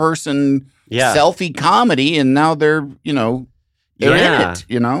 first person selfie comedy. And now they're in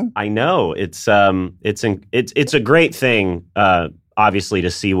it, I know. It's a great thing, obviously, to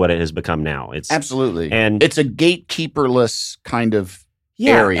see what it has become now. It's absolutely, and it's a gatekeeperless kind of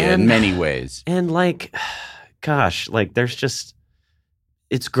area in many ways. And like, gosh, like there's just,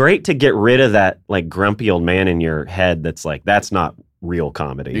 it's great to get rid of that like grumpy old man in your head that's like, that's not real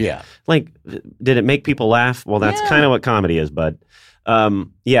comedy. Yeah. Like, did it make people laugh? Well, that's kind of what comedy is. But I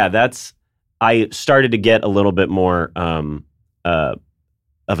started to get a little bit more of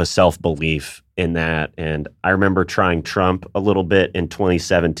a self-belief in that. And I remember trying Trump a little bit in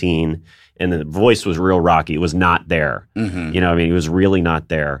 2017, and the voice was real rocky. It was not there. It was really not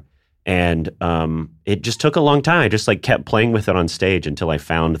there. And it just took a long time. I just like kept playing with it on stage until I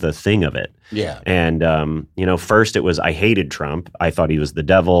found the thing of it. Yeah. And, first it was, I hated Trump. I thought he was the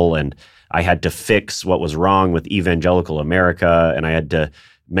devil, and I had to fix what was wrong with evangelical America. And I had to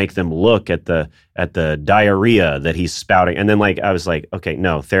make them look at the diarrhea that he's spouting. And then like, I was like, okay,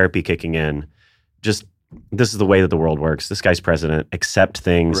 no, therapy kicking in. Just, this is the way that the world works. This guy's president. Accept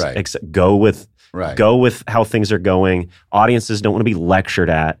things. Right. Go with Right. Go with how things are going. Audiences don't want to be lectured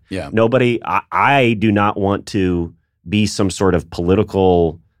at. Yeah. Nobody, I do not want to be some sort of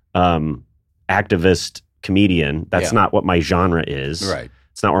political activist comedian. That's not what my genre is. Right.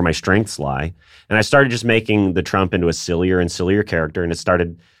 It's not where my strengths lie. And I started just making the Trump into a sillier and sillier character, and it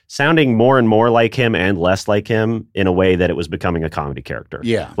started sounding more and more like him and less like him in a way that it was becoming a comedy character.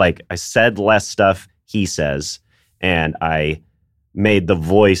 Yeah. Like, I said less stuff he says, and I made the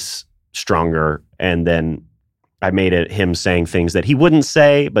voice stronger, and then I made it him saying things that he wouldn't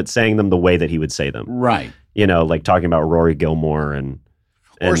say, but saying them the way that he would say them. Right. You know, like talking about Rory Gilmore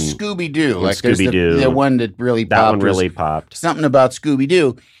or Scooby-Doo. Like Scooby-Doo. The one that really popped. That one really popped. Something about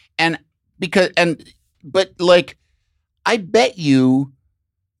Scooby-Doo. But like, I bet you,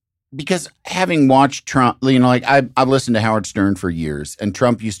 because having watched Trump, you know, like I've listened to Howard Stern for years, and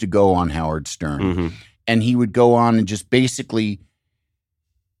Trump used to go on Howard Stern, and he would go on and just basically,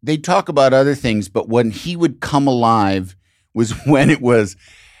 they'd talk about other things, but when he would come alive was when it was,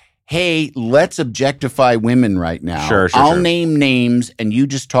 hey, let's objectify women right now. Sure. I'll name names, and you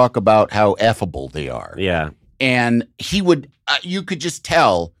just talk about how effable they are. Yeah. And he would, you could just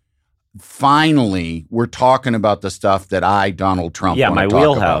tell, finally, we're talking about the stuff that Donald Trump, my talk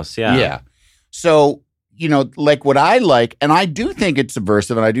wheelhouse. about. Yeah. So, you know, like what I like, and I do think it's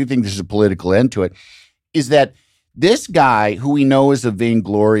subversive, and I do think there's a political end to it, is that this guy, who we know is a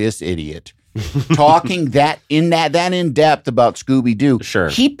vainglorious idiot, talking that in depth about Scooby-Doo, sure,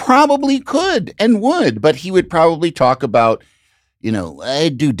 he probably could and would, but he would probably talk about, you know,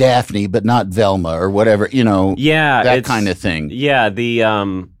 I'd do Daphne, but not Velma or whatever, you know, that kind of thing. Yeah,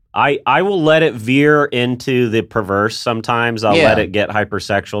 I will let it veer into the perverse sometimes. I'll let it get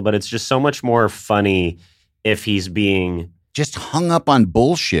hypersexual, but it's just so much more funny if he's being just hung up on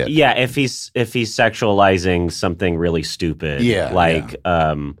bullshit. Yeah, if he's sexualizing something really stupid. Yeah. Like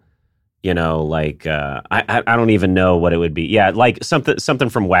you know, like I don't even know what it would be. Yeah, like something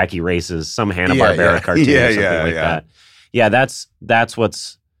from Wacky Races, some Hanna-Barbera cartoon or something like that. Yeah, that's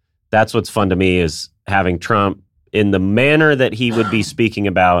what's fun to me, is having Trump in the manner that he would be speaking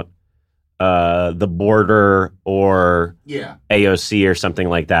about the border or AOC or something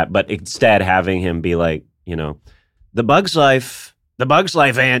like that, but instead having him be like, you know, the Bug's Life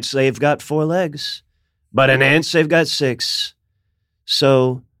ants, they've got 4 legs, but in ants they've got 6.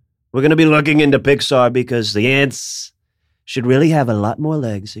 So we're going to be looking into Pixar because the ants should really have a lot more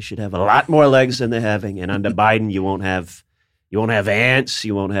legs. They should have a lot more legs than they're having. And under Biden, you won't have ants.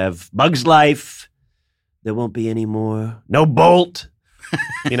 You won't have Bug's Life. There won't be any more. No Bolt.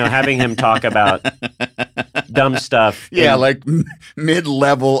 You know, having him talk about dumb stuff. Yeah, like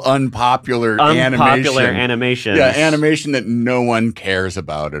mid-level unpopular animation. Yeah, animation that no one cares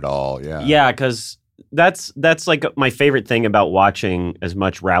about at all. Yeah. Yeah, because that's like my favorite thing about watching as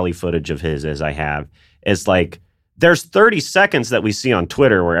much rally footage of his as I have, is like there's 30 seconds that we see on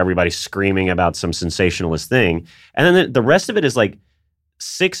Twitter where everybody's screaming about some sensationalist thing, and then the rest of it is like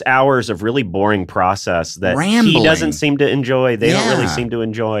 6 hours of really boring process that rambling. He doesn't seem to enjoy. They don't really seem to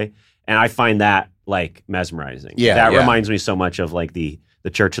enjoy, and I find that like mesmerizing. Yeah, that reminds me so much of like the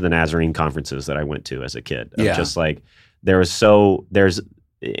Church of the Nazarene conferences that I went to as a kid. Just like there's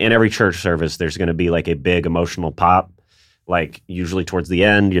in every church service, there's going to be like a big emotional pop, like usually towards the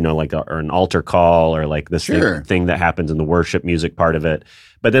end, you know, like or an altar call or like this thing that happens in the worship music part of it.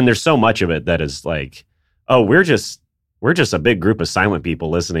 But then there's so much of it that is like, oh, we're just a big group of silent people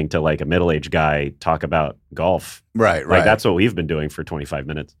listening to like a middle-aged guy talk about golf. Right. Like that's what we've been doing for 25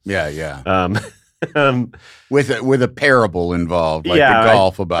 minutes. Yeah. With a parable involved, like the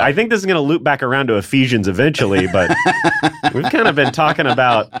golf about. I think this is going to loop back around to Ephesians eventually, but we've kind of been talking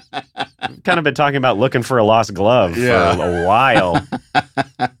about looking for a lost glove for a while.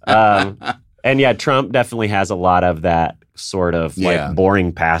 And yeah, Trump definitely has a lot of that sort of like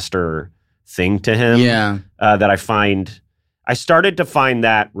boring pastor thing to him. Yeah, that I started to find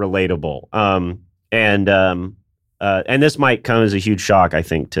that relatable. And this might come as a huge shock, I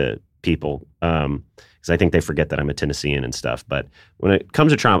think, to people, because I think they forget that I'm a Tennessean and stuff. But when it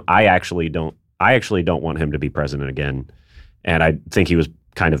comes to Trump, I actually don't want him to be president again. And I think he was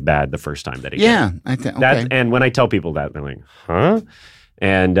kind of bad the first time that he did. Okay. And when I tell people that, they're like, huh?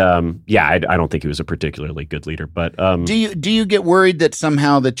 And I don't think he was a particularly good leader. But do you get worried that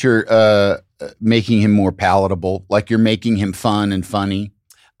somehow that you're making him more palatable, like you're making him fun and funny?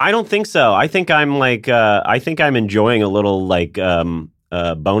 I don't think so. I think I'm like I'm enjoying a little like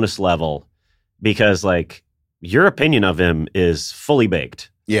bonus level, because like your opinion of him is fully baked.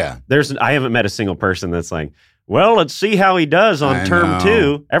 Yeah. I haven't met a single person that's like, well, let's see how he does on term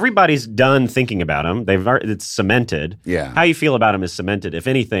 2. Everybody's done thinking about him. It's cemented. Yeah. How you feel about him is cemented. If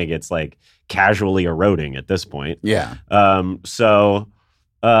anything, it's like casually eroding at this point. Yeah. So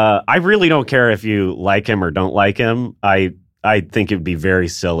I really don't care if you like him or don't like him. I think it'd be very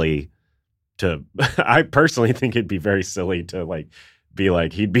silly I personally think it'd be very silly to like be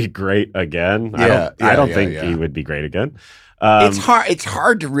like, he'd be great again. I don't think he would be great again. It's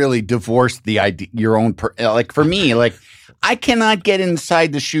hard to really divorce the idea, your own, like for me, like I cannot get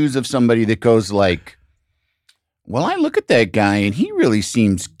inside the shoes of somebody that goes like, well, I look at that guy and he really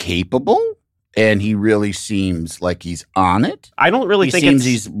seems capable and he really seems like he's on it. I don't really think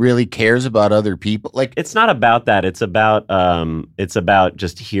he really cares about other people. Like, it's not about that. It's about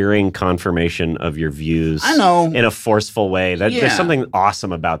just hearing confirmation of your views. I know, in a forceful way. There's something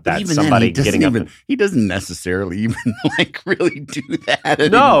awesome about that. Somebody getting up. He doesn't necessarily even like really do that. No,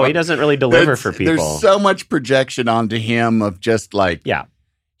 anymore. He doesn't really deliver for people. There's so much projection onto him of just like,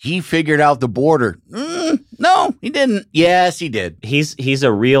 he figured out the border. No, he didn't. Yes, he did. He's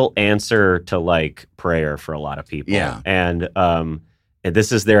a real answer to like prayer for a lot of people. Yeah. And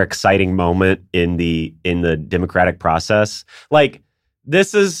this is their exciting moment in the democratic process. Like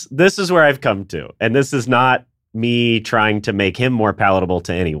this is where I've come to. And this is not me trying to make him more palatable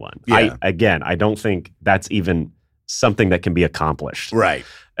to anyone. Yeah. I don't think that's even something that can be accomplished. Right.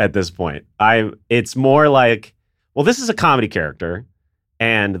 At this point. It's more like, well, this is a comedy character.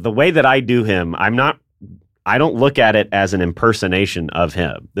 And the way that I do him, I don't look at it as an impersonation of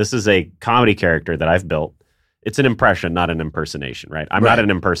him. This is a comedy character that I've built. It's an impression, not an impersonation, right? I'm not an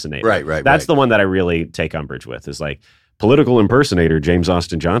impersonator. Right. That's the one that I really take umbrage with, is like, political impersonator James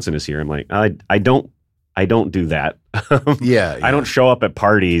Austin Johnson is here. I'm like, I don't do that. I don't show up at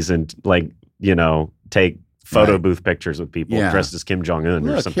parties and like, take photo booth pictures with people dressed as Kim Jong-un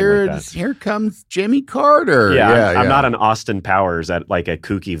or something like that. Here comes Jimmy Carter. I'm not an Austin Powers at like a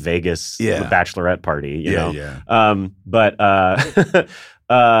kooky Vegas bachelorette party, you know?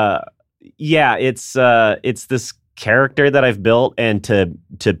 It's this character that I've built, and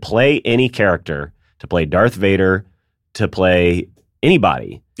to play any character, to play Darth Vader, to play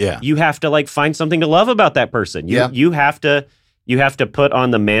anybody, you have to like find something to love about that person. You have to put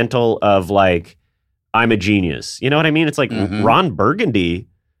on the mantle of like, I'm a genius. You know what I mean? It's like Ron Burgundy,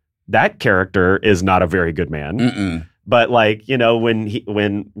 that character is not a very good man. But like,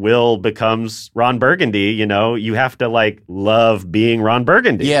 when Will becomes Ron Burgundy, you have to like love being Ron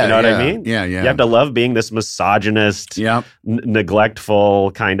Burgundy. You know what I mean? Yeah. You have to love being this misogynist,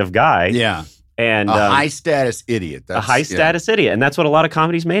 neglectful kind of guy. Yeah. And a high status idiot. A high status idiot. And that's what a lot of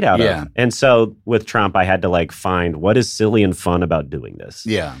comedy's made out of. And so with Trump, I had to like find what is silly and fun about doing this.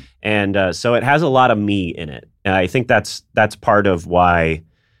 Yeah. And so it has a lot of me in it. And I think that's part of why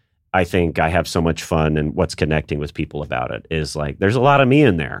I think I have so much fun, and what's connecting with people about it is like, there's a lot of me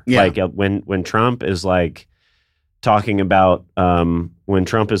in there. Yeah. Like when Trump is like talking about,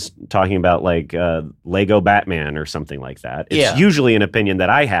 like Lego Batman or something like that, it's usually an opinion that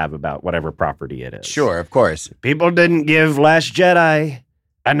I have about whatever property it is. Sure, of course. People didn't give Last Jedi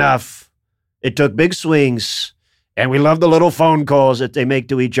enough. It took big swings, and we love the little phone calls that they make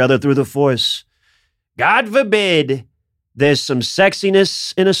to each other through the Force. God forbid there's some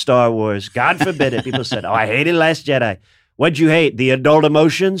sexiness in a Star Wars. God forbid it. People said, I hated Last Jedi. What'd you hate? The adult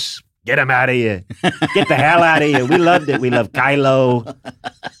emotions? Get them out of here. Get the hell out of here. We loved it. We love Kylo.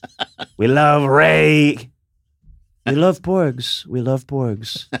 We love Rey. We love porgs. We love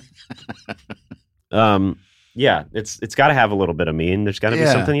porgs. It's got to have a little bit of me, and there's got to be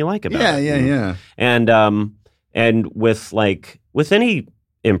something you like about it. Yeah. And with any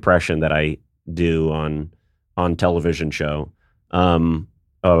impression that I do on television show,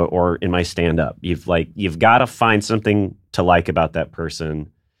 or in my stand-up, you've got to find something to like about that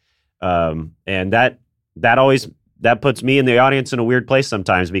person. And that puts me in the audience in a weird place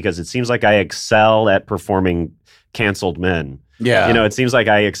sometimes, because it seems like I excel at performing canceled men. Yeah. It seems like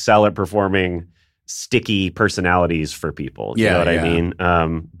I excel at performing sticky personalities for people. You know what I mean?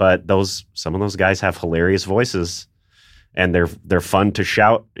 But some of those guys have hilarious voices, and they're fun to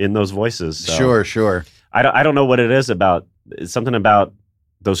shout in those voices. So Sure. I don't know what it is about. It's something about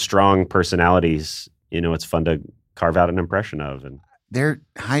those strong personalities. It's fun to carve out an impression of. And they're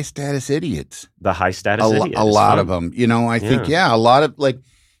high status idiots. The high status idiot. A lot of them. I think, a lot of like,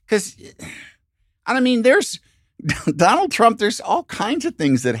 because, I mean, there's Donald Trump, there's all kinds of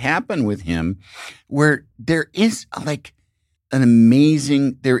things that happen with him where there is like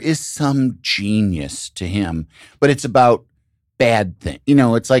there is some genius to him, but it's about bad things.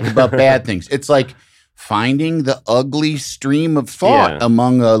 It's like about bad things. It's like finding the ugly stream of thought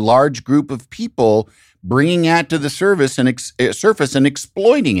among a large group of people, bringing that to the surface and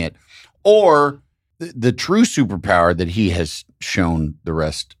exploiting it, or the true superpower that he has shown the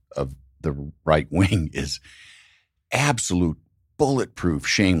rest of the right wing is absolute bulletproof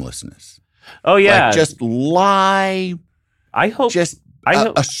shamelessness. Oh yeah, like just lie. I hope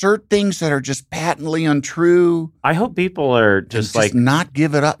assert things that are just patently untrue. I hope people are just like not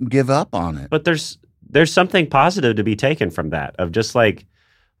give up on it. But there's something positive to be taken from that, of just like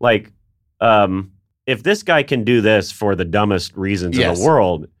if this guy can do this for the dumbest reasons in the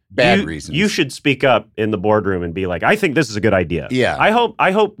world, reasons, you should speak up in the boardroom and be like, I think this is a good idea. Yeah.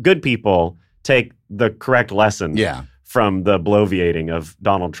 I hope good people take the correct lesson from the bloviating of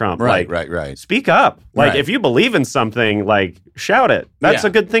Donald Trump. Right, like, right. Speak up. Like, Right. if you believe in something, like, shout it. That's a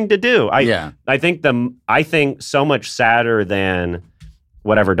good thing to do. I think so much sadder than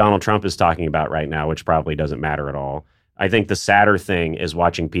whatever Donald Trump is talking about right now, which probably doesn't matter at all. I think the sadder thing is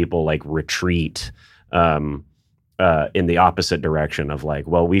watching people like retreat in the opposite direction of like,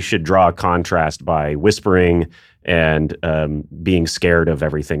 well, we should draw a contrast by whispering and being scared of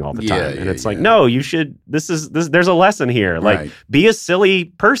everything all the time. And it's like, no, you should, there's a lesson here. Like, be a silly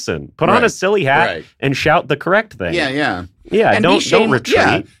person. Put on a silly hat and shout the correct thing. Yeah. And don't retreat.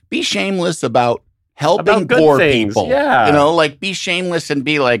 Yeah. Be shameless about helping good poor things. people. Yeah. You know, like be shameless and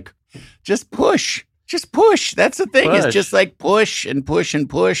be like, just push. Just push. That's the thing. It's just like push and push and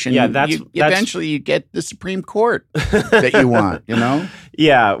push. And eventually you get the Supreme Court that you want, you know?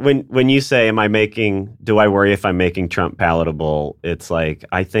 Yeah. When you say, do I worry if I'm making Trump palatable? It's like,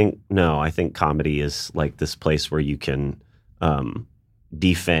 I think comedy is like this place where you can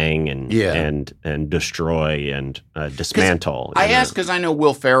defang and destroy and dismantle. I ask because I know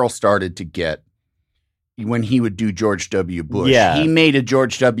Will Ferrell started to get, when he would do George W. Bush, he made a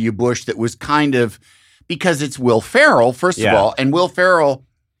George W. Bush that was kind of, because it's Will Ferrell, first of all, and Will Ferrell,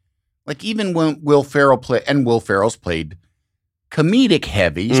 like even when Will Ferrell Will Ferrell's played comedic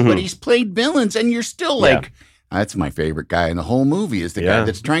heavies, but he's played villains, and you're still like, that's my favorite guy in the whole movie is the guy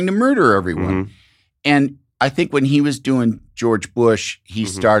that's trying to murder everyone. And I think when he was doing George Bush, he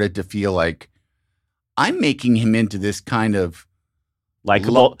started to feel like, I'm making him into this kind of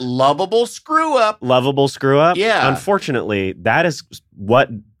likable, lovable screw up. Yeah. Unfortunately, that is what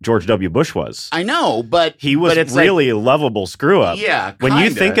George W. Bush was. I know, but he was really a lovable screw up. Yeah. When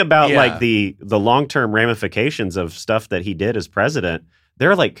you think about like the long-term ramifications of stuff that he did as president,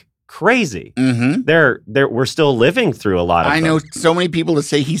 they're like crazy. We're still living through a lot of them. I know so many people that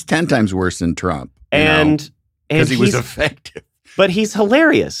say he's 10 times worse than Trump. And because he was effective. But he's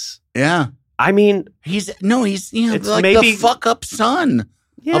hilarious. Yeah. I mean, he's like the fuck up son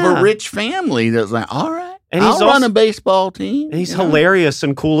of a rich family that's like, all right, and I'll run a baseball team. And he's hilarious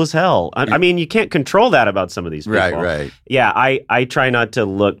and cool as hell. I mean, you can't control that about some of these people. Right. Yeah, I try not to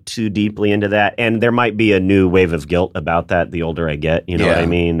look too deeply into that. And there might be a new wave of guilt about that the older I get. You know what I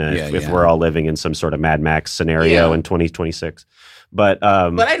mean? If we're all living in some sort of Mad Max scenario in 2026. But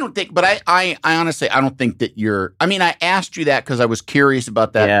I don't think. But I honestly, I don't think that you're. I mean, I asked you that because I was curious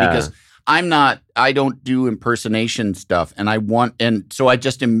about that because I don't do impersonation stuff, and so I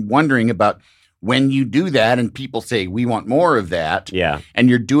just am wondering about when you do that, and people say we want more of that, and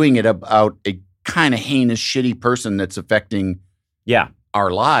you're doing it about a kind of heinous, shitty person that's affecting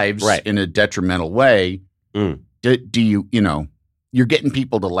our lives in a detrimental way. Do you you're getting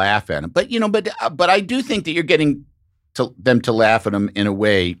people to laugh at him, but I do think that you're getting them to laugh at him in a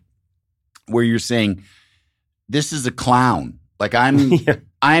way where you're saying this is a clown. Like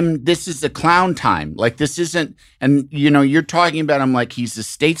this is a clown time. Like this isn't, and you're talking about him like he's a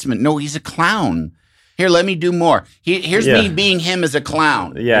statesman. No, he's a clown. Here, let me do more. Here's me being him as a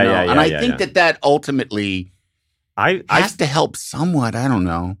clown. And I think that ultimately has to help somewhat. I don't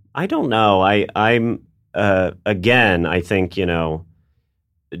know. I'm again, I think,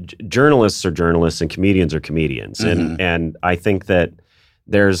 journalists are journalists and comedians are comedians. And I think that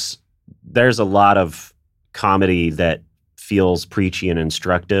there's a lot of comedy that feels preachy and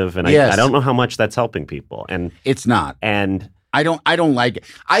instructive, and I don't know how much that's helping people. And it's not. And I don't like it.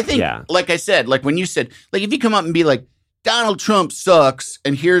 I think, like I said, like when you said, like if you come up and be like, Donald Trump sucks,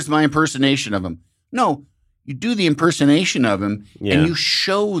 and here's my impersonation of him. No, you do the impersonation of him, and you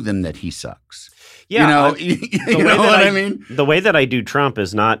show them that he sucks. Yeah, you know what I mean? The way that I do Trump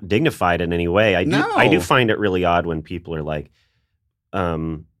is not dignified in any way. I do find it really odd when people are like,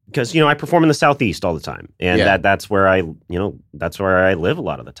 because I perform in the Southeast all the time, and that's where I live a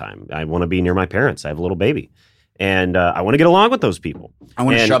lot of the time. I want to be near my parents. I have a little baby, and I want to get along with those people. I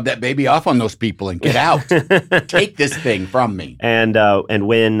want to shove that baby off on those people and get out. Take this thing from me. And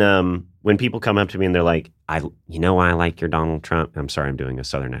when people come up to me and they're like, I like your Donald Trump. I'm sorry, I'm doing a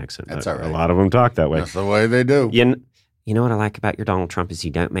Southern accent. That's all right. A lot of them talk that way. That's the way they do. You know what I like about your Donald Trump is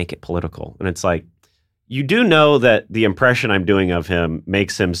you don't make it political, and it's like. You do know that the impression I'm doing of him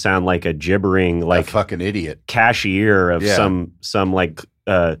makes him sound like a gibbering, like a fucking idiot cashier of some like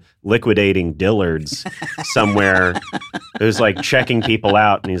liquidating Dillards somewhere who's like checking people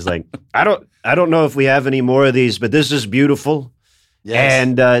out, and he's like, I don't know if we have any more of these, but this is beautiful. Yes.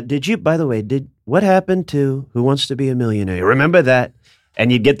 And what happened to Who Wants to Be a Millionaire? Remember that?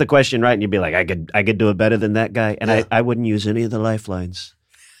 And you'd get the question right, and you'd be like, I could do it better than that guy, and I wouldn't use any of the lifelines.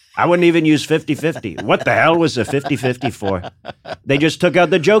 I wouldn't even use 50-50. What the hell was a 50-50 for? They just took out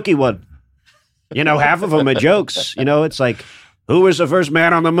the jokey one. half of them are jokes. It's like, who was the first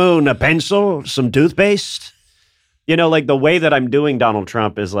man on the moon? A pencil, some toothpaste. Like the way that I'm doing Donald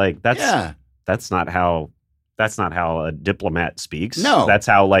Trump is like that's not how a diplomat speaks. No, that's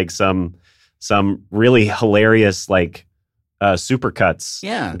how like some really hilarious like Supercuts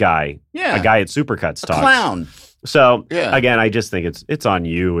guy, a guy at Supercuts talks. Clown. So again, I just think it's on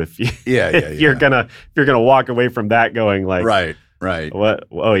you if you if you're gonna walk away from that going like right. What?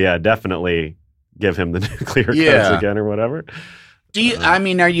 Oh yeah, definitely give him the nuclear codes again or whatever. Do you? I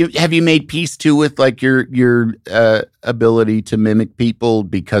mean, have you made peace too with like your ability to mimic people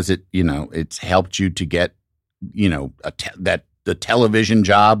because it's helped you to get the television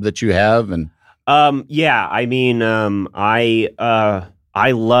job that you have and I mean I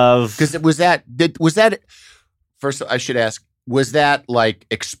love because was that first I should ask, was that like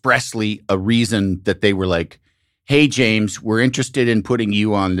expressly a reason that they were like, hey James, we're interested in putting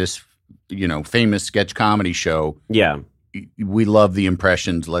you on this famous sketch comedy show. We love the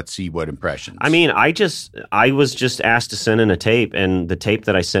impressions. Let's see what impressions. I mean, I was just asked to send in a tape, and the tape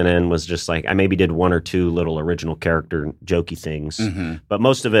that I sent in was just like, I maybe did one or two little original character jokey things, but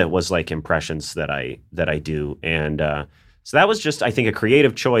most of it was like impressions that I do. And so that was just, I think, a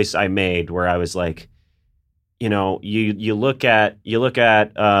creative choice I made where I was like, you look at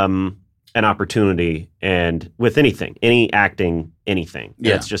an opportunity, and with anything, any acting, anything,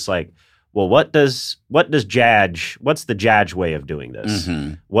 it's just like, well, what's the Judge way of doing this?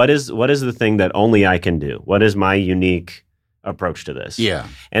 What is the thing that only I can do? What is my unique approach to this? Yeah.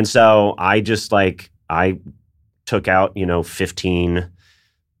 And so I just I took out, 15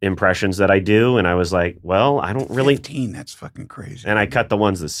 impressions that I do. And I was like, well, I don't really 15, that's fucking crazy. And I cut the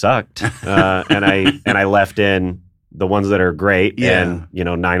ones that sucked. and I left in the ones that are great and,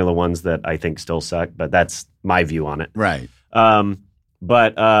 9 of the ones that I think still suck, but that's my view on it. Right. I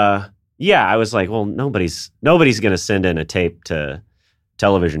was like, well, nobody's going to send in a tape to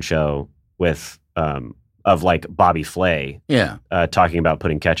television show with of like Bobby Flay, talking about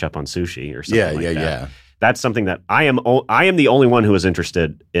putting ketchup on sushi or something like that. Yeah. That's something that I am the only one who is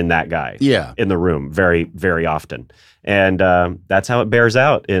interested in that guy. In the room very, very often, and that's how it bears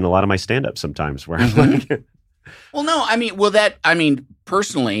out in a lot of my stand-up sometimes. Where I'm like, well, no, I mean,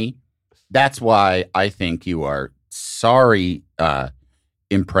 personally, that's why I think you are sorry.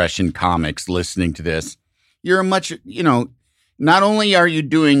 Impression comics listening to this, you're not only are you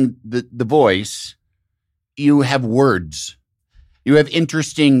doing the voice, you have words. You have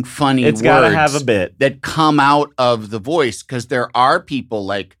interesting, funny words. It's got to have a bit that come out of the voice because there are people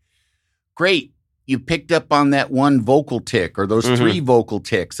like, great, you picked up on that one vocal tick or those 3 vocal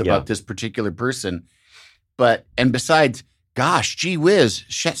ticks about this particular person. And besides, gosh, gee whiz,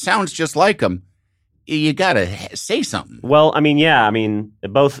 sounds just like them. You gotta say something. Well,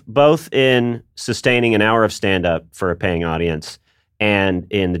 both in sustaining an hour of stand-up for a paying audience and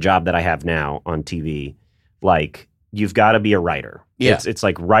in the job that I have now on TV, like you've got to be a writer. It's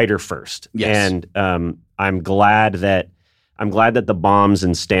like writer first. Yes. And I'm glad that the bombs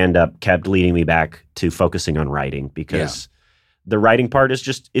in stand-up kept leading me back to focusing on writing because the writing part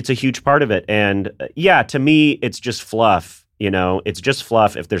is it's a huge part of it. And to me, it's just fluff. It's just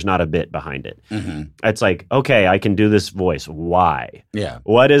fluff if there's not a bit behind it. It's like, okay, I can do this voice. Why? Yeah.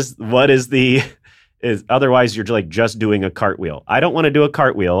 Otherwise you're like just doing a cartwheel. I don't want to do a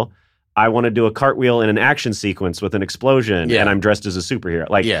cartwheel. I want to do a cartwheel in an action sequence with an explosion and I'm dressed as a superhero.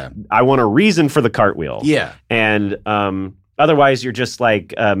 Like, I want a reason for the cartwheel. Yeah. And otherwise you're just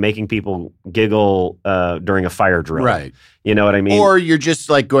like making people giggle during a fire drill. Right. You know what I mean? Or you're just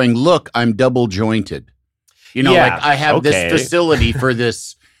like going, look, I'm double jointed. Like I have this facility for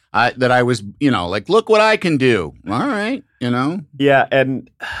this that I was, like, look what I can do. All right, Yeah, and,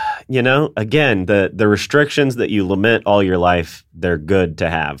 again, the restrictions that you lament all your life, they're good to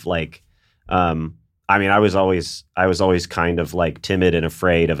have. Like, I was always kind of like timid and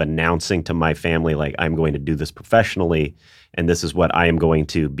afraid of announcing to my family, like, I'm going to do this professionally and this is what I am going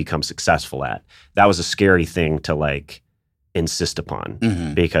to become successful at. That was a scary thing to like insist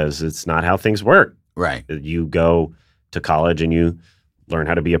upon because it's not how things work. Right. You go to college and you learn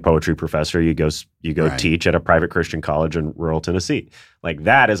how to be a poetry professor. You go teach at a private Christian college in rural Tennessee. Like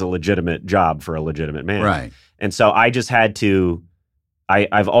that is a legitimate job for a legitimate man. Right. And so I just had to,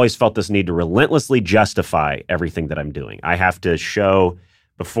 I've always felt this need to relentlessly justify everything that I'm doing. I have to show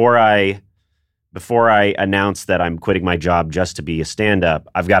before I announce that I'm quitting my job just to be a stand-up,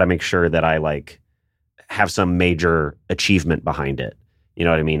 I've got to make sure that I like have some major achievement behind it. You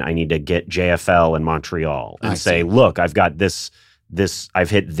know what I mean? I need to get JFL in Montreal and say, look, I've got this, I've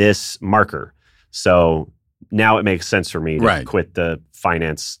hit this marker. So now it makes sense for me to quit the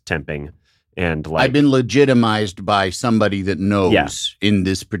finance temping And like I've been legitimized by somebody that knows Yeah. in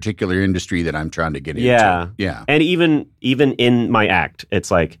this particular industry that I'm trying to get into. Yeah. Yeah. And even in my act,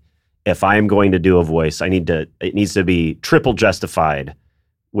 it's like if I'm going to do a voice, it needs to be triple justified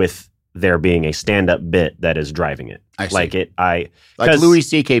with there being a stand-up bit that is driving it. I see. Like Like 'cause- Louis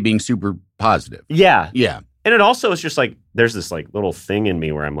C.K. being super positive. Yeah. Yeah. And it also is just like there's this like little thing in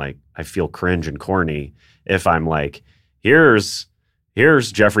me where I'm like I feel cringe and corny if I'm like here's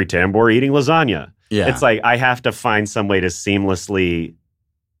Jeffrey Tambor eating lasagna. Yeah. It's like I have to find some way to seamlessly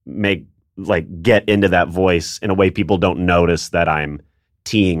get into that voice in a way people don't notice that I'm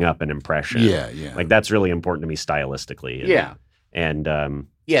teeing up an impression. Yeah. Yeah. Like that's really important to me stylistically. yeah. And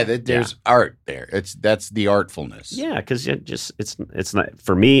There's art there. That's the artfulness. yeah, because it's not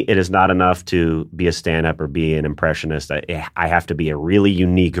for me. It is not enough to be a stand-up or be an impressionist. I have to be a really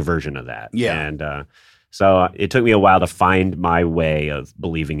unique version of that. Yeah. And so it took me a while to find my way of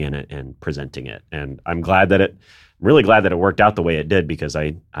believing in it and presenting it. And I'm really glad that it worked out the way it did because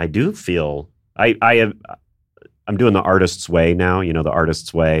I do feel I'm doing the Artist's Way now. You know, the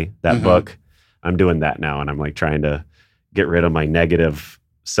Artist's Way, that book. I'm doing that now, and I'm like trying to get rid of my negative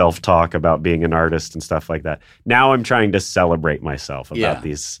self-talk about being an artist and stuff like that. Now I'm trying to celebrate myself about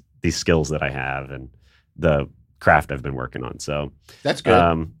these skills that I have and the craft I've been working on. So That's good.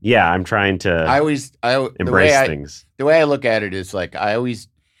 I'm trying to embrace things. The way I look at it is like I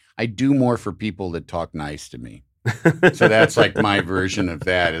do more for people that talk nice to me. So that's like my version of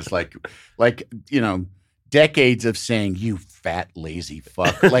that. It's like decades of saying, you fat, lazy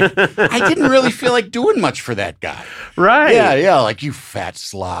fuck. Like, I didn't really feel like doing much for that guy. Right. Yeah, like, you fat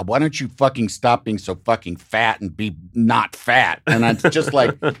slob. Why don't you fucking stop being so fucking fat and be not fat? And I'm just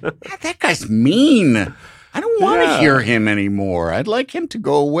like, that guy's mean. I don't want to hear him anymore. I'd like him to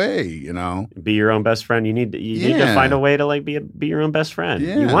go away, you know? Be your own best friend. You need to find a way to like be your own best friend.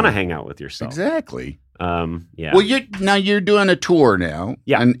 Yeah. You want to hang out with yourself. Exactly. Yeah. Well, you're doing a tour now.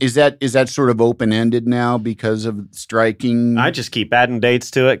 Yeah. And is that sort of open-ended now because of striking? I just keep adding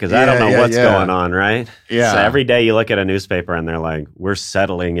dates to it because I don't know what's going on, right? Yeah. So every day you look at a newspaper and they're like, we're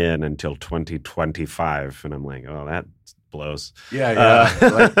settling in until 2025. And I'm like, oh, that blows. Yeah.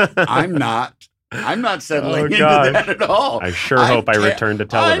 Like, I'm not settling into God. that at all. I sure hope I return to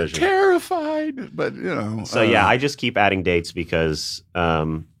television. I'm terrified, but you know. So I just keep adding dates because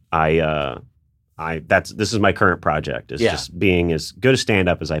this is my current project. Is just being as good a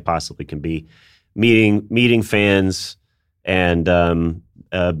stand-up as I possibly can be, meeting fans and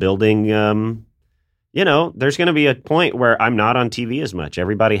building. There's going to be a point where I'm not on TV as much.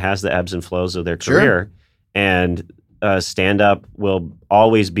 Everybody has the ebbs and flows of their career, and stand-up will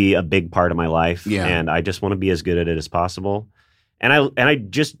always be a big part of my life. Yeah. And I just want to be as good at it as possible. And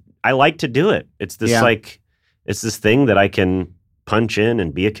I like to do it. It's this it's this thing that I can punch in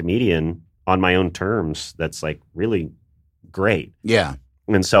and be a comedian on my own terms. That's like really great. Yeah.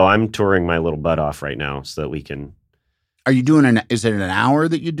 And so I'm touring my little butt off right now so that we can. Are you doing is it an hour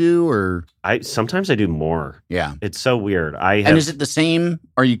that you do or? Sometimes I do more. Yeah. It's so weird. And is it the same?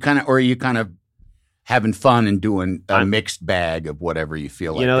 Or are you kind of having fun and doing a mixed bag of whatever you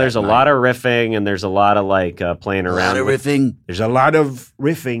feel like? There's a lot of riffing and there's a lot of like playing around. A lot of riffing. There's a lot of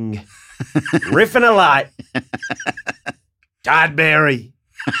riffing. Riffing a lot. Todd Barry.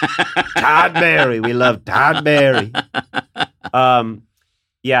 Todd Barry. We love Todd Barry.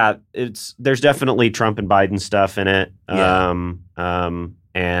 There's definitely Trump and Biden stuff in it. And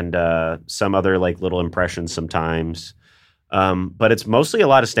some other like little impressions sometimes. But it's mostly a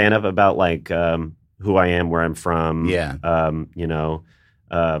lot of stand up about like who I am, where I'm from. Yeah. A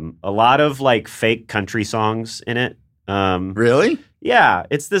lot of like fake country songs in it. Really? Yeah.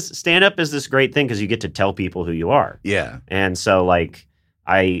 It's this stand up is this great thing because you get to tell people who you are. Yeah. And so like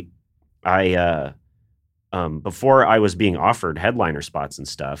I before I was being offered headliner spots and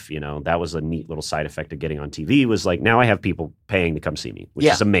stuff, that was a neat little side effect of getting on TV was like, now I have people paying to come see me, which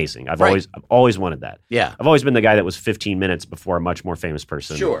is amazing. I've always wanted that. Yeah. I've always been the guy that was 15 minutes before a much more famous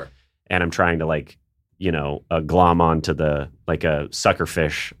person. Sure. And I'm trying to like, glom onto the, like a sucker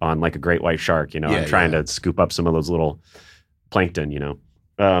fish on like a great white shark, I'm trying to scoop up some of those little plankton,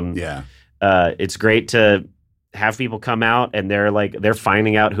 It's great to have people come out and they're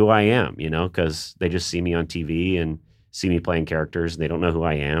finding out who I am, because they just see me on TV and see me playing characters. And they don't know who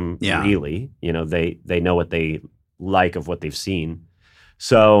I am really. They know what they like of what they've seen.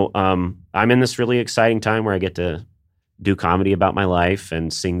 So I'm in this really exciting time where I get to do comedy about my life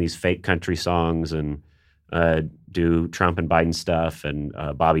and sing these fake country songs and do Trump and Biden stuff and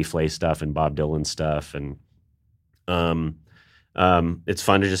Bobby Flay stuff and Bob Dylan stuff. And it's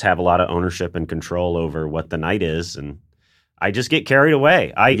fun to just have a lot of ownership and control over what the night is. And I just get carried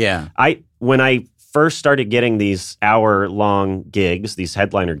away. when I first started getting these hour-long gigs, these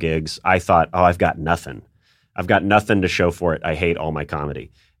headliner gigs, I thought, oh, I've got nothing. I've got nothing to show for it. I hate all my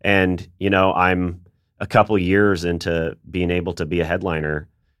comedy. And, I'm a couple years into being able to be a headliner,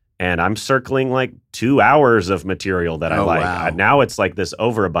 and I'm circling like 2 hours of material that I like. Wow. Now it's like this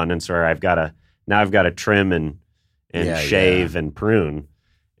overabundance where I've got to trim and shave and prune.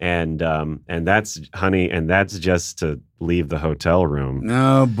 And that's, honey, and that's just to leave the hotel room.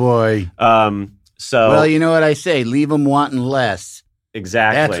 Oh, boy. So, well, you know what I say? Leave them wanting less.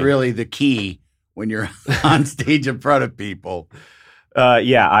 Exactly. That's really the key when you're on stage in front of people.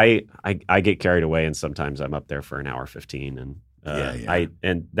 I get carried away, and sometimes I'm up there for an hour 15, and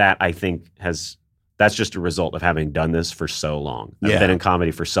I think that's just a result of having done this for so long. I've been in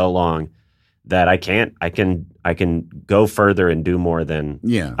comedy for so long that I can go further and do more than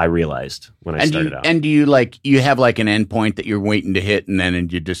I realized when I started out. And do you have like an end point that you're waiting to hit, and then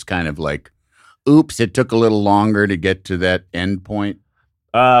you just kind of like, oops, it took a little longer to get to that end point?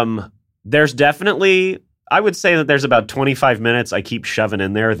 There's definitely, I would say that there's about 25 minutes I keep shoving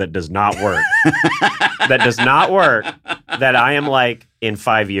in there that does not work. That I am like, in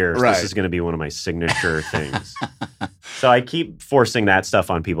 5 years, this is going to be one of my signature things. So I keep forcing that stuff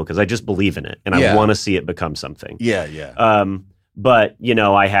on people because I just believe in it and I want to see it become something. Yeah. But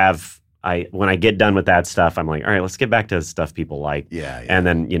when I get done with that stuff, I'm like, all right, let's get back to the stuff people like. Yeah. And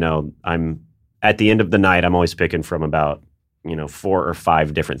then, I'm at the end of the night, I'm always picking from about, 4 or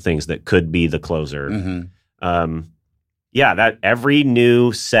 5 different things that could be the closer. Mm-hmm. That every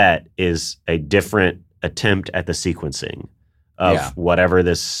new set is a different attempt at the sequencing of whatever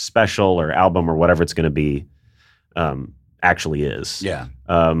this special or album or whatever it's going to be actually is. Yeah.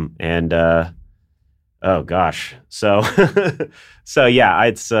 Oh gosh. So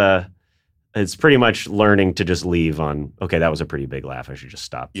it's pretty much learning to just leave on, okay, that was a pretty big laugh. I should just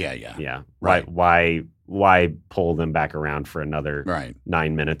stop. Yeah. Right. Why pull them back around for another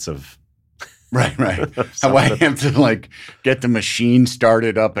 9 minutes of Right. Why have to get the machine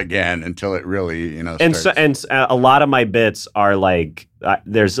started up again until it really, starts. And a lot of my bits are like, I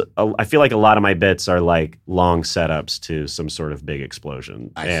feel like a lot of my bits are like long setups to some sort of big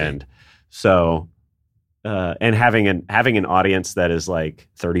explosion. And so, and having an audience that is like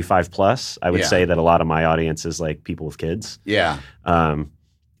 35 plus, I would say that a lot of my audience is like people with kids. Yeah.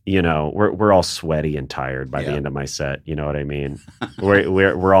 We're all sweaty and tired by the end of my set. You know what I mean?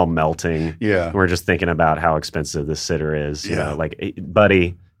 we're all melting. Yeah. We're just thinking about how expensive this sitter is. You know, like,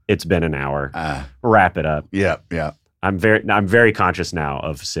 buddy, it's been an hour. Wrap it up. Yeah. I'm very conscious now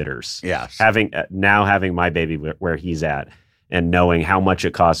of sitters. Yes. Having my baby where he's at and knowing how much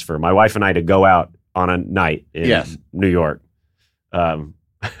it costs for my wife and I to go out on a night in New York. I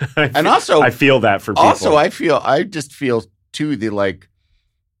feel that for people. Also, I just feel too the like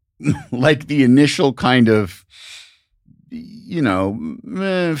the initial kind of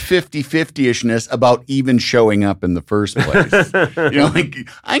 50-50ishness about even showing up in the first place.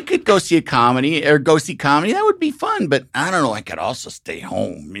 I could go see comedy. That would be fun, but I don't know. I could also stay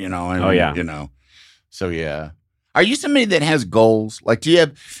home, So yeah. Are you somebody that has goals? Like, do you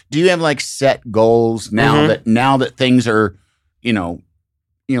have like set goals now that things are,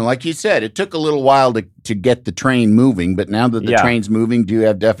 like you said, it took a little while to get the train moving, but now that the train's moving, do you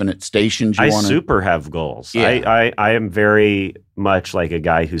have definite stations you want to? I super have goals. Yeah. I am very much like a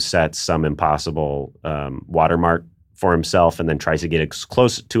guy who sets some impossible watermark for himself and then tries to get as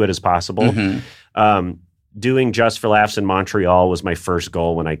close to it as possible. Mm-hmm. Doing Just for Laughs in Montreal was my first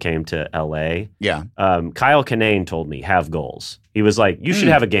goal when I came to LA. Yeah. Kyle Kinane told me, have goals. He was like, you should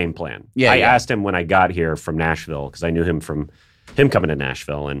have a game plan. I asked him when I got here from Nashville, because I knew him from him coming to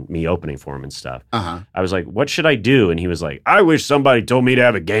Nashville and me opening for him and stuff. I was like, what should I do? And he was like, I wish somebody told me to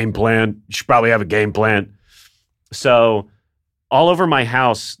have a game plan. You should probably have a game plan. So all over my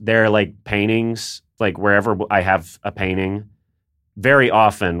house, there are like paintings, like wherever I have a painting. Very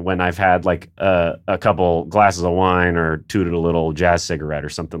often when I've had like a couple glasses of wine or tooted a little jazz cigarette or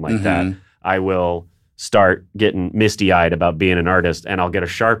something like that, I will start getting misty-eyed about being an artist, and I'll get a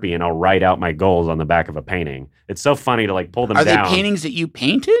Sharpie and I'll write out my goals on the back of a painting. It's so funny to like pull them down. Are they paintings that you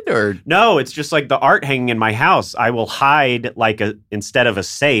painted or? No, it's just like the art hanging in my house. I will hide instead of a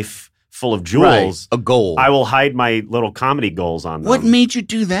safe full of jewels, a goal. I will hide my little comedy goals on them. What made you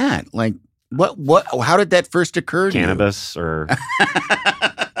do that? Like what, how did that first occur to you? Cannabis or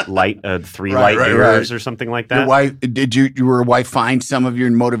three light years or something like that. Your wife, did your wife find some of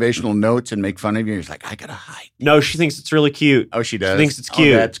your motivational notes and make fun of you? You're like, I gotta hide. No, she thinks it's really cute. Oh, she does? She thinks it's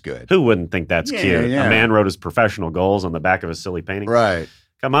cute. Oh, that's good. Who wouldn't think that's cute? Yeah. A man wrote his professional goals on the back of a silly painting. Right.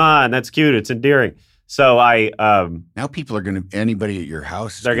 Come on, that's cute. It's endearing. So I now people are going to anybody at your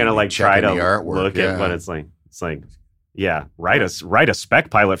house. They're going to like try to the artwork. look at what it's like. It's like, yeah, write a spec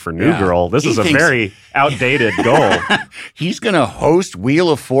pilot for New Girl. This is a thinks- very outdated goal. He's going to host Wheel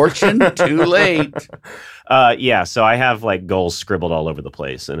of Fortune. Too late. Yeah, so I have like goals scribbled all over the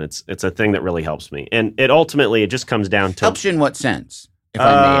place, and it's a thing that really helps me. And it just comes down to Helps you in what sense? If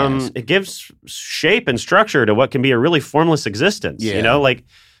I may ask. it gives shape and structure to what can be a really formless existence. Yeah. You know, like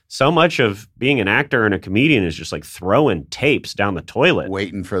so much of being an actor and a comedian is just like throwing tapes down the toilet.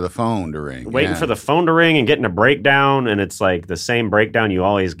 Waiting for the phone to ring. Waiting for the phone to ring and getting a breakdown, and it's like the same breakdown you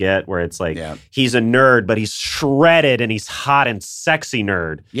always get where it's like he's a nerd, but he's shredded and he's hot and sexy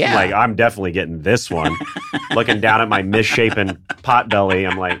nerd. Yeah. I'm like, I'm definitely getting this one. Looking down at my misshapen pot belly,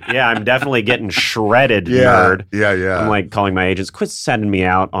 I'm like, yeah, I'm definitely getting shredded nerd. Yeah. I'm like calling my agents, quit sending me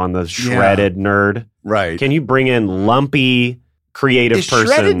out on the shredded nerd. Right. Can you bring in lumpy creative Is person?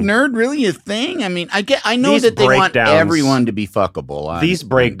 shredded nerd really a thing? I mean, I know These that they want breakdowns- everyone to be fuckable. These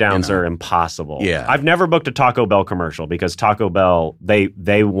breakdowns are impossible. Yeah. I've never booked a Taco Bell commercial because Taco Bell,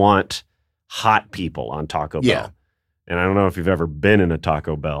 they want hot people on Taco Bell. Yeah. And I don't know if you've ever been in a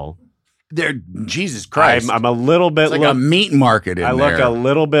Taco Bell. They're Jesus Christ. I'm a little bit it's like a meat market in I there. look a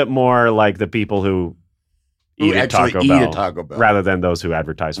little bit more like the people who eat at actually Taco eat Bell, at Taco Bell. rather than those who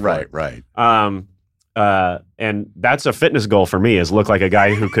advertise for it. Right. And that's a fitness goal for me, is look like a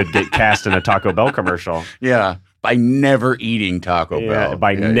guy who could get cast in a Taco Bell commercial. Yeah. By never eating Taco Bell.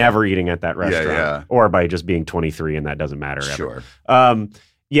 By never eating at that restaurant. Yeah. Or by just being 23 and that doesn't matter ever. Sure.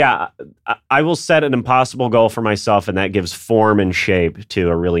 Yeah, I will set an impossible goal for myself, and that gives form and shape to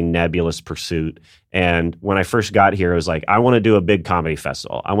a really nebulous pursuit. And when I first got here, it was like, I want to do a big comedy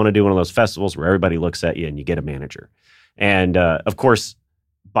festival. I want to do one of those festivals where everybody looks at you and you get a manager. And of course,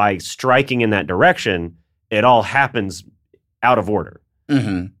 by striking in that direction, it all happens out of order.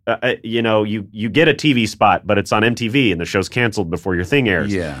 Mm-hmm. You get a TV spot, but it's on MTV and the show's canceled before your thing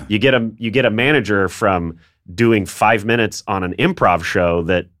airs. Yeah. You get a manager from doing 5 minutes on an improv show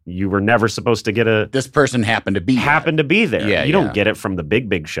that you were never supposed to get This person happened to be there. Yeah, you don't get it from the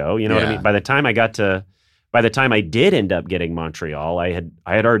big show. You know what I mean? By the time I did end up getting Montreal, I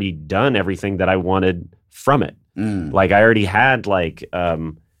had already done everything that I wanted from it. Like I already had like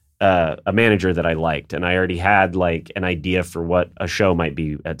a manager that I liked, and I already had like an idea for what a show might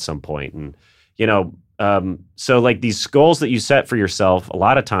be at some point. And so like these goals that you set for yourself, a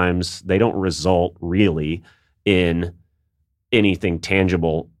lot of times they don't result really in anything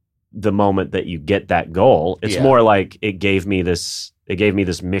tangible the moment that you get that goal. It's more like it gave me this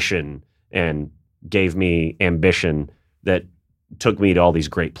mission and gave me ambition that took me to all these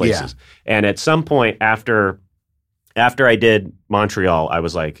great places. And at some point after I did Montreal, I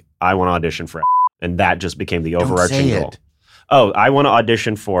was like, I want to audition for and that just became the overarching goal. Oh, I want to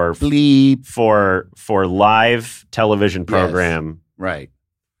audition for Bleep. for live television program. Yes. Right.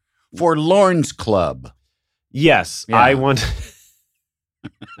 For Lorne's Club. Yes, Yeah. I want.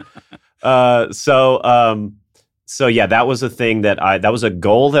 So yeah, that was a thing that was a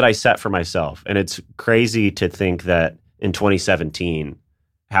goal that I set for myself, and it's crazy to think that in 2017,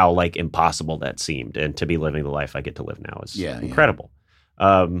 how like impossible that seemed, and to be living the life I get to live now is incredible.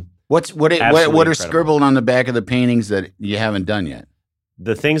 What are incredible. scribbled on the back of the paintings that you haven't done yet?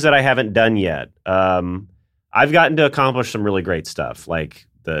 The things that I haven't done yet, I've gotten to accomplish some really great stuff, like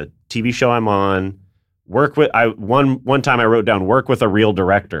the TV show I'm on. One time I wrote down work with a real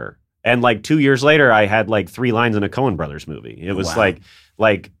director, and like 2 years later I had like 3 lines in a Coen Brothers movie. It was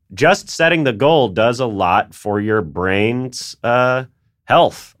like just setting the goal does a lot for your brain's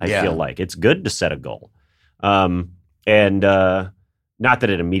health. I feel like it's good to set a goal, and not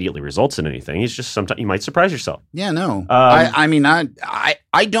that it immediately results in anything. It's just sometimes you might surprise yourself. Yeah, no.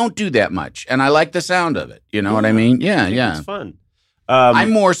 I don't do that much, and I like the sound of it. You know what I mean? Yeah. It's fun.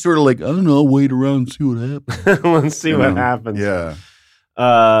 I'm more sort of like, I don't know, I'll wait around and see what happens. Let's see what happens. Yeah.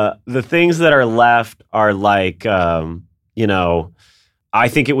 The things that are left are like, I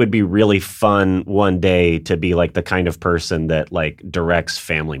think it would be really fun one day to be like the kind of person that like directs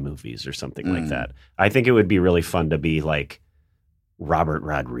family movies or something like that. I think it would be really fun to be like Robert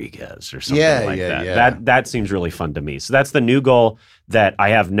Rodriguez or something like that. Yeah. That seems really fun to me. So that's the new goal that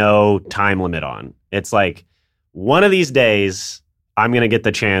I have no time limit on. It's like one of these days I'm going to get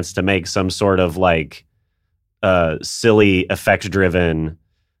the chance to make some sort of like silly effects driven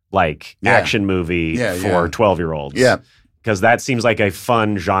like action movie for 12-year-olds. Yeah. Because that seems like a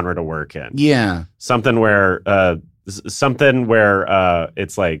fun genre to work in. Yeah. Something where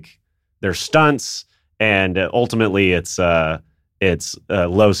it's like there's stunts and ultimately it's low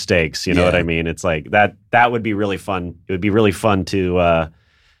stakes. You know what I mean? It's like that would be really fun. It would be really fun to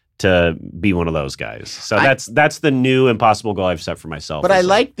to be one of those guys. So that's the new impossible goal I've set for myself. But I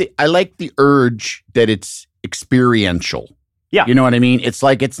like the urge that it's experiential. Yeah. You know what I mean? It's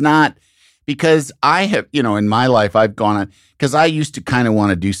like, it's not, because I have, in my life, I've gone on, because I used to kind of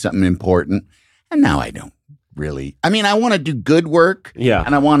want to do something important, and now I don't really. I mean, I want to do good work,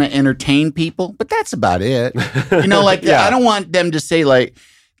 and I want to entertain people, but that's about it. I don't want them to say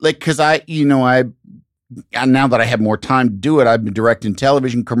because now that I have more time to do it, I've been directing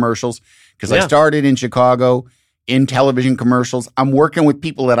television commercials because I started in Chicago in television commercials. I'm working with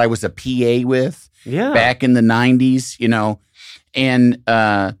people that I was a PA with back in the 90s, and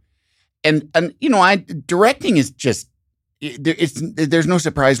directing is just, there's no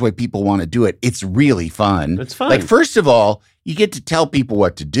surprise why people want to do it. It's really fun. It's fun. Like, first of all, you get to tell people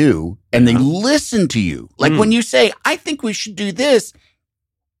what to do, and they listen to you. Like when you say, I think we should do this.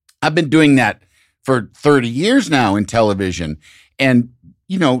 I've been doing that for 30 years now in television. And,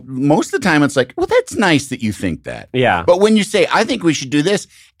 most of the time it's like, well, that's nice that you think that. Yeah. But when you say, I think we should do this,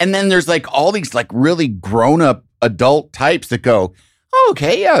 and then there's like all these like really grown up adult types that go, oh,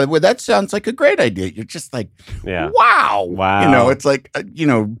 okay, yeah, well, that sounds like a great idea. You're just like, wow. It's like,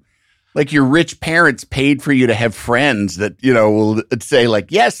 like your rich parents paid for you to have friends that, will say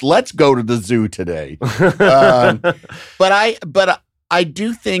like, yes, let's go to the zoo today. But I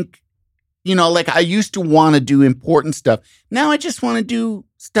do think, like I used to want to do important stuff. Now I just want to do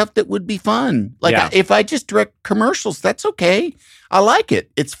stuff that would be fun. Like if I just direct commercials, that's okay. I like it.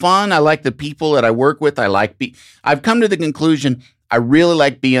 It's fun. I like the people that I work with. I've come to the conclusion I really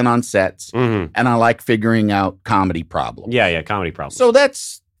like being on sets, and I like figuring out comedy problems. Yeah, comedy problems. So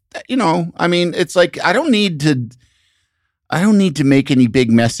that's, it's like I don't need to make any big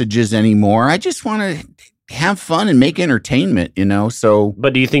messages anymore. I just want to have fun and make entertainment, so.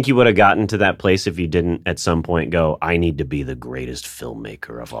 But do you think you would have gotten to that place if you didn't at some point go, I need to be the greatest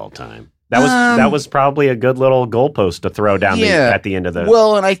filmmaker of all time? That was probably a good little goalpost to throw down at the end of the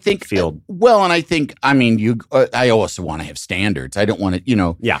field. I also want to have standards. I don't want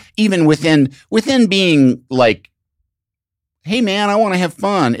to, even within being like, hey man, I want to have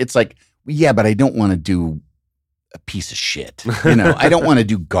fun. It's like, yeah, but I don't want to do a piece of shit. I don't want to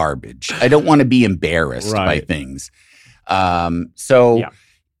do garbage. I don't want to be embarrassed by things. I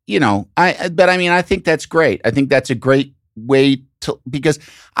think that's great. I think that's a great way to, because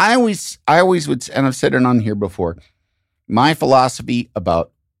I always would, and I've said it on here before, my philosophy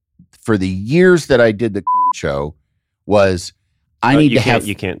for the years that I did the show was you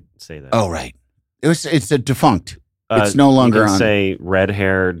can't say that. Oh, right. It's a defunct. It's no longer you can on. Say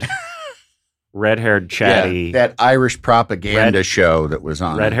red-haired chatty. That Irish propaganda show that was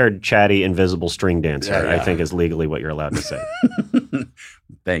on. Red-haired chatty invisible string dancer, Yeah. I think is legally what you're allowed to say.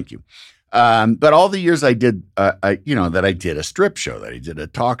 Thank you. But all the years I did, that I did a strip show, that I did a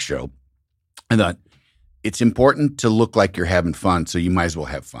talk show, I thought it's important to look like you're having fun, so you might as well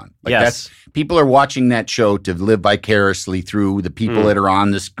have fun. People are watching that show to live vicariously through the people that are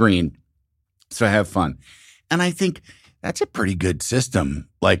on the screen, so have fun. And I think that's a pretty good system,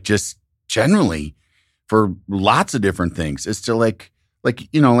 like just generally for lots of different things. Is to like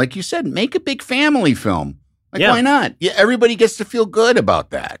you said, make a big family film. Why not? Yeah, everybody gets to feel good about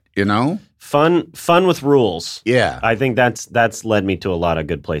that, Fun with rules. Yeah. I think that's led me to a lot of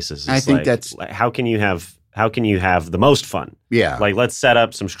good places. I think that's how can you have the most fun? Yeah. Like, let's set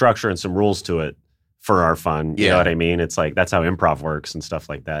up some structure and some rules to it for our fun. You know what I mean? It's like, that's how improv works and stuff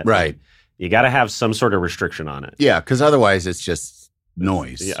like that. Right. You got to have some sort of restriction on it. Yeah, because otherwise it's just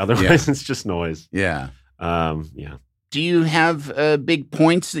noise. Yeah, otherwise it's just noise. Yeah. Yeah. Do you have big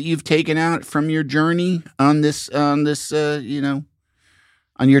points that you've taken out from your journey on this, on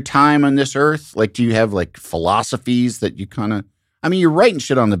your time on this earth? Like, do you have like philosophies that you kind of, you're writing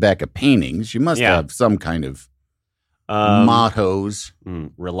shit on the back of paintings. You must have some kind of mottos.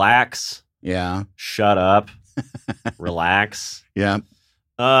 Relax. Yeah. Shut up. Relax. Yeah.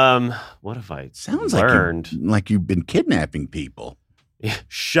 What have I learned? Like you've been kidnapping people. Yeah,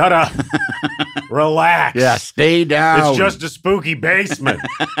 shut up. Relax. Yeah, stay down. It's just a spooky basement.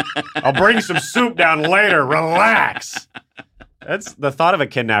 I'll bring some soup down later. Relax. That's the thought of a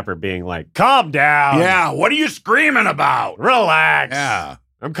kidnapper being like, calm down. Yeah, what are you screaming about? Relax. Yeah.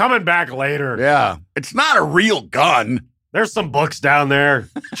 I'm coming back later. Yeah. It's not a real gun. There's some books down there.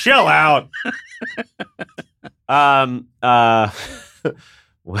 Chill out.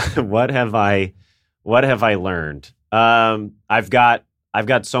 What have I learned? I've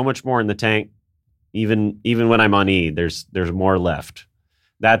got so much more in the tank. Even when I'm on E, there's more left.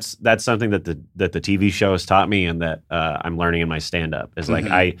 that's something that the TV show has taught me, and that I'm learning in my stand up is like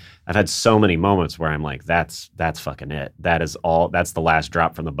I've had so many moments where I'm like, that's fucking it. That's the last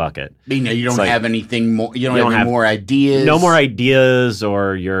drop from the bucket. You don't have anything more. You don't have any more ideas. No more ideas,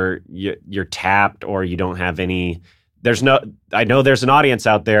 or you're tapped, or you don't have any. I know there's an audience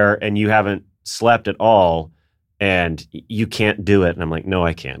out there, and you haven't slept at all, and you can't do it. And I'm like, no,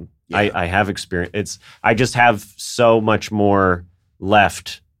 I can. Yeah. I have experience. I just have so much more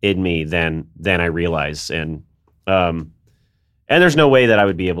left in me than I realize, and there's no way that I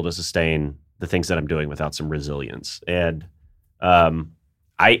would be able to sustain the things that I'm doing without some resilience. And what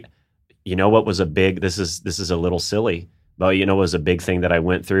was a big, this is a little silly, but was a big thing that I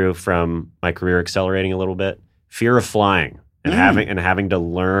went through from my career accelerating a little bit? Fear of flying, and having to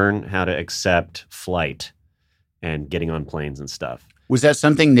learn how to accept flight and getting on planes and stuff. Was that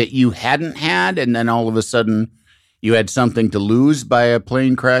something that you hadn't had, and then all of a sudden you had something to lose by a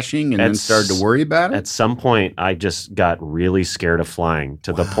plane crashing, and then started to worry about it? At some point, I just got really scared of flying,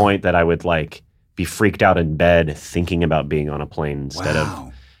 to the point that I would be freaked out in bed thinking about being on a plane instead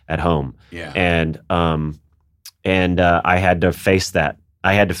of at home. Yeah. And I had to face that.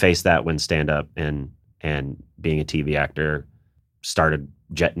 I had to face that when stand up and being a TV actor started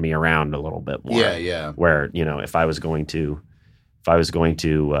jetting me around a little bit more. Yeah, yeah. Where, if I was going to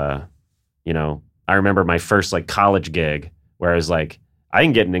I remember my first college gig where I was like, I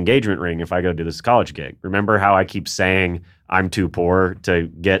can get an engagement ring if I go do this college gig. Remember how I keep saying I'm too poor to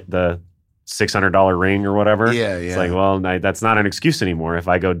get the $600 ring or whatever? Yeah, yeah. It's like, well, that's not an excuse anymore if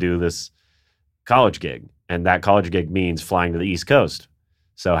I go do this college gig. And that college gig means flying to the East Coast.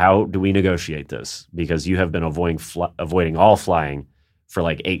 So how do we negotiate this? Because you have been avoiding all flying for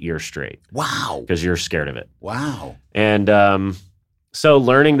 8 years straight. Wow. Because you're scared of it. Wow. And so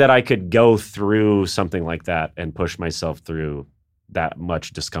learning that I could go through something like that and push myself through that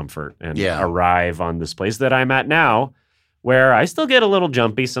much discomfort and arrive on this place that I'm at now, where I still get a little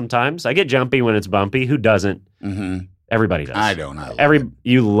jumpy sometimes. I get jumpy when it's bumpy. Who doesn't? Mm-hmm. Everybody does. I don't.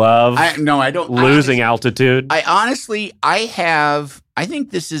 You love I don't. Losing altitude. I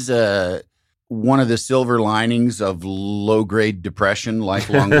think this is one of the silver linings of low-grade depression,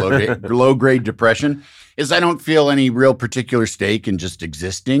 lifelong low-grade depression, is I don't feel any real particular stake in just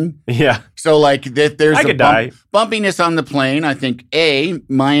existing. Yeah. So there's bumpiness on the plane. I think,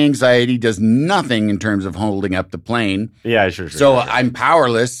 my anxiety does nothing in terms of holding up the plane. Yeah, sure. So I'm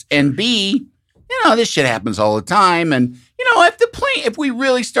powerless. And B, this shit happens all the time. And, if we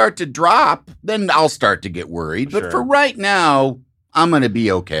really start to drop, then I'll start to get worried. But for right now, I'm going to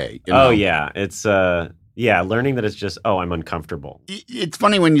be okay. Oh, yeah. It's, learning that it's just, I'm uncomfortable. It's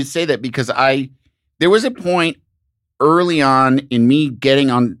funny when you say that, because there was a point early on in me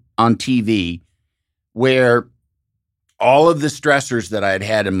getting on TV where all of the stressors that I had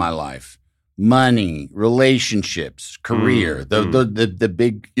had in my life, money, relationships, career, the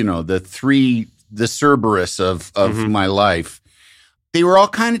big, the Cerberus of my life, they were all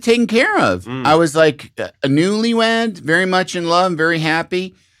kind of taken care of. I was like a newlywed, very much in love, very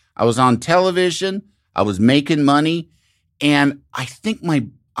happy. I was on television. I was making money. And I think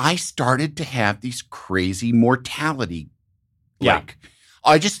I started to have these crazy mortality.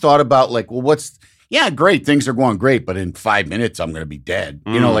 I just thought about great, things are going great, but in 5 minutes, I'm going to be dead.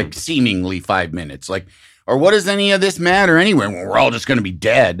 Seemingly 5 minutes. Or what does any of this matter anyway when we're all just going to be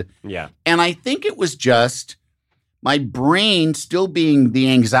dead? Yeah. And I think it was just my brain still being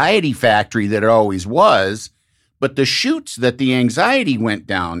the anxiety factory that it always was, but the chutes that the anxiety went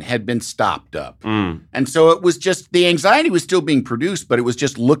down had been stopped up. And so it was just, the anxiety was still being produced, but it was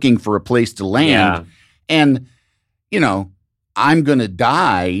just looking for a place to land. Yeah. And, I'm going to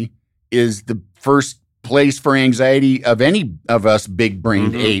die is the first place for anxiety of any of us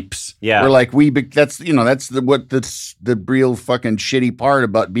big-brained apes. Yeah. We're that's the real fucking shitty part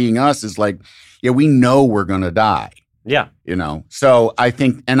about being us is we know we're going to die. Yeah. So I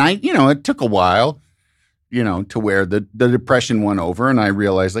think, and it took a while, to where the depression went over, and I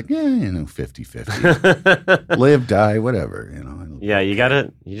realized 50-50. Live, die, whatever, Yeah, you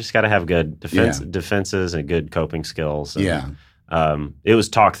just gotta have good defenses and good coping skills. And, it was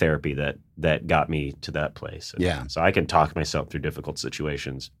talk therapy that got me to that place. And so I can talk myself through difficult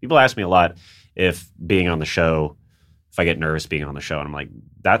situations. People ask me a lot if I get nervous being on the show, and I'm like,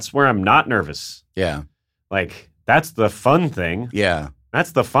 that's where I'm not nervous. Yeah. That's the fun thing. Yeah.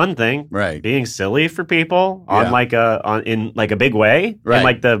 That's the fun thing. Right. Being silly for people in a big way.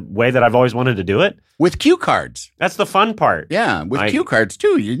 Right. In the way that I've always wanted to do it. With cue cards. That's the fun part. Yeah. With cue cards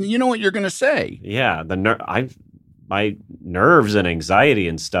too. You know what you're going to say. Yeah. my nerves and anxiety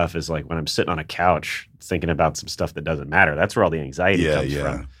and stuff is like when I'm sitting on a couch thinking about some stuff that doesn't matter. That's where all the anxiety comes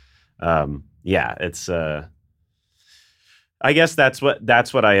from. It's I guess that's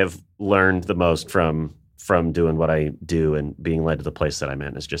what I have learned the most from doing what I do and being led to the place that I'm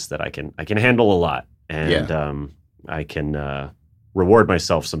in, is just that I can handle a lot, and I can reward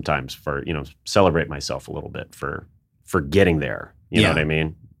myself sometimes for, celebrate myself a little bit for getting there. You know what I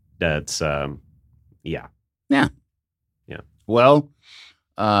mean? That's Yeah. Well,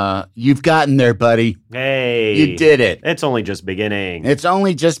 you've gotten there, buddy. Hey, you did it. It's only just beginning. It's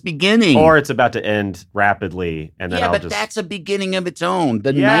only just beginning. Or it's about to end rapidly, and then that's a beginning of its own.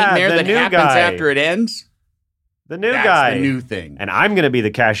 The nightmare that happens after it ends. The new guy. The new thing. And I'm going to be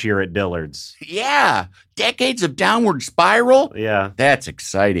the cashier at Dillard's. Yeah. Decades of downward spiral. Yeah. That's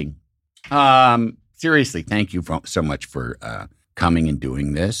exciting. Seriously, thank you so much for coming and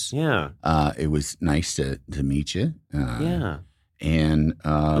doing this. Yeah. It was nice to meet you. And it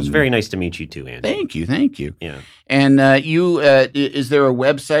was very nice to meet you too, Andy. Thank you. Yeah. And is there a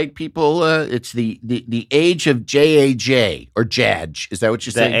website, people? It's the Age of Jaj or Jaj. Is that what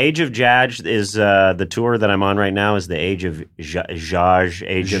you're saying? The Age of Jaj is the tour that I'm on right now. Is the Age of Jaj,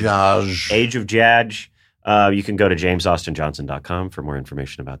 Age of Jaj. You can go to jamesaustinjohnson.com for more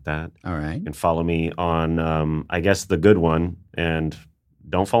information about that. All right. You can follow me on, I guess, the good one, and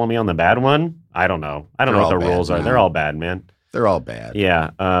don't follow me on the bad one. I don't know. I don't know what the rules are. They're all bad, man. They're all bad.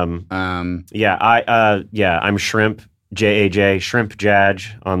 Yeah. I'm Shrimp, Jaj, Shrimp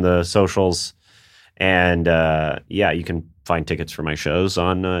Jaj on the socials. And you can find tickets for my shows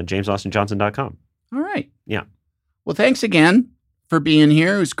on jamesaustinjohnson.com. All right. Yeah. Well, thanks again for being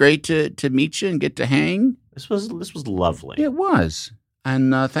here. It was great to meet you and get to hang. This was lovely. It was.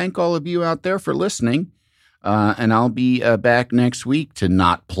 And thank all of you out there for listening. And I'll be back next week to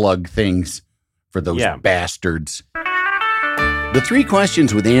not plug things for those bastards. The Three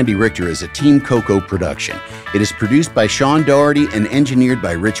Questions with Andy Richter is a Team Coco production. It is produced by Sean Doherty and engineered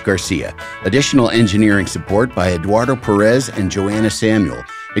by Rich Garcia. Additional engineering support by Eduardo Perez and Joanna Samuel.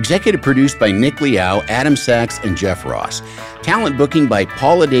 Executive produced by Nick Liao, Adam Sachs, and Jeff Ross. Talent booking by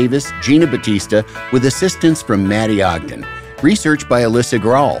Paula Davis, Gina Batista, with assistance from Maddie Ogden. Research by Alyssa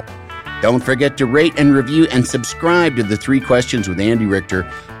Grawl. Don't forget to rate and review and subscribe to The Three Questions with Andy Richter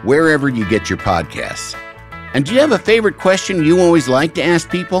wherever you get your podcasts. And do you have a favorite question you always like to ask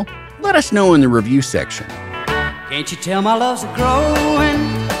people? Let us know in the review section. Can't you tell my love's a-growing?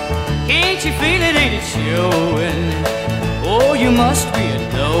 Can't you feel it, ain't it showing? Oh, you must be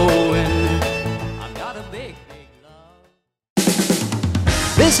a-knowing I've got a big, big love.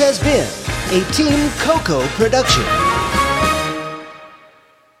 This has been a Team Coco production.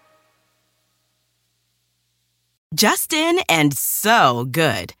 Just in and so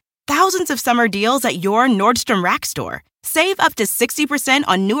good. Thousands of summer deals at your Nordstrom Rack store. Save up to 60%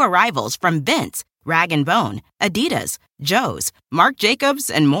 on new arrivals from Vince, Rag & Bone, Adidas, Joe's, Marc Jacobs,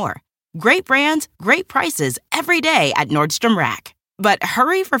 and more. Great brands, great prices every day at Nordstrom Rack. But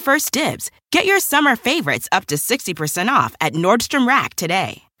hurry for first dibs. Get your summer favorites up to 60% off at Nordstrom Rack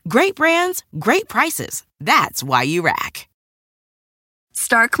today. Great brands, great prices. That's why you rack.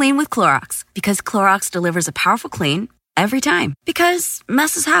 Start clean with Clorox, because Clorox delivers a powerful clean every time. Because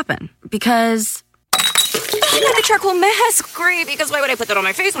messes happen. Because I got the charcoal mask. Great, because why would I put that on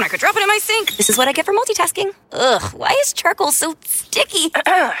my face when I could drop it in my sink? This is what I get for multitasking. Ugh, why is charcoal so sticky?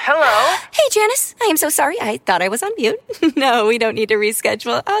 Hello? Hey, Janice. I am so sorry. I thought I was on mute. No, we don't need to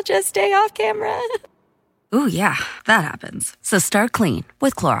reschedule. I'll just stay off camera. Ooh, yeah, that happens. So start clean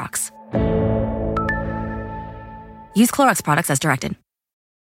with Clorox. Use Clorox products as directed.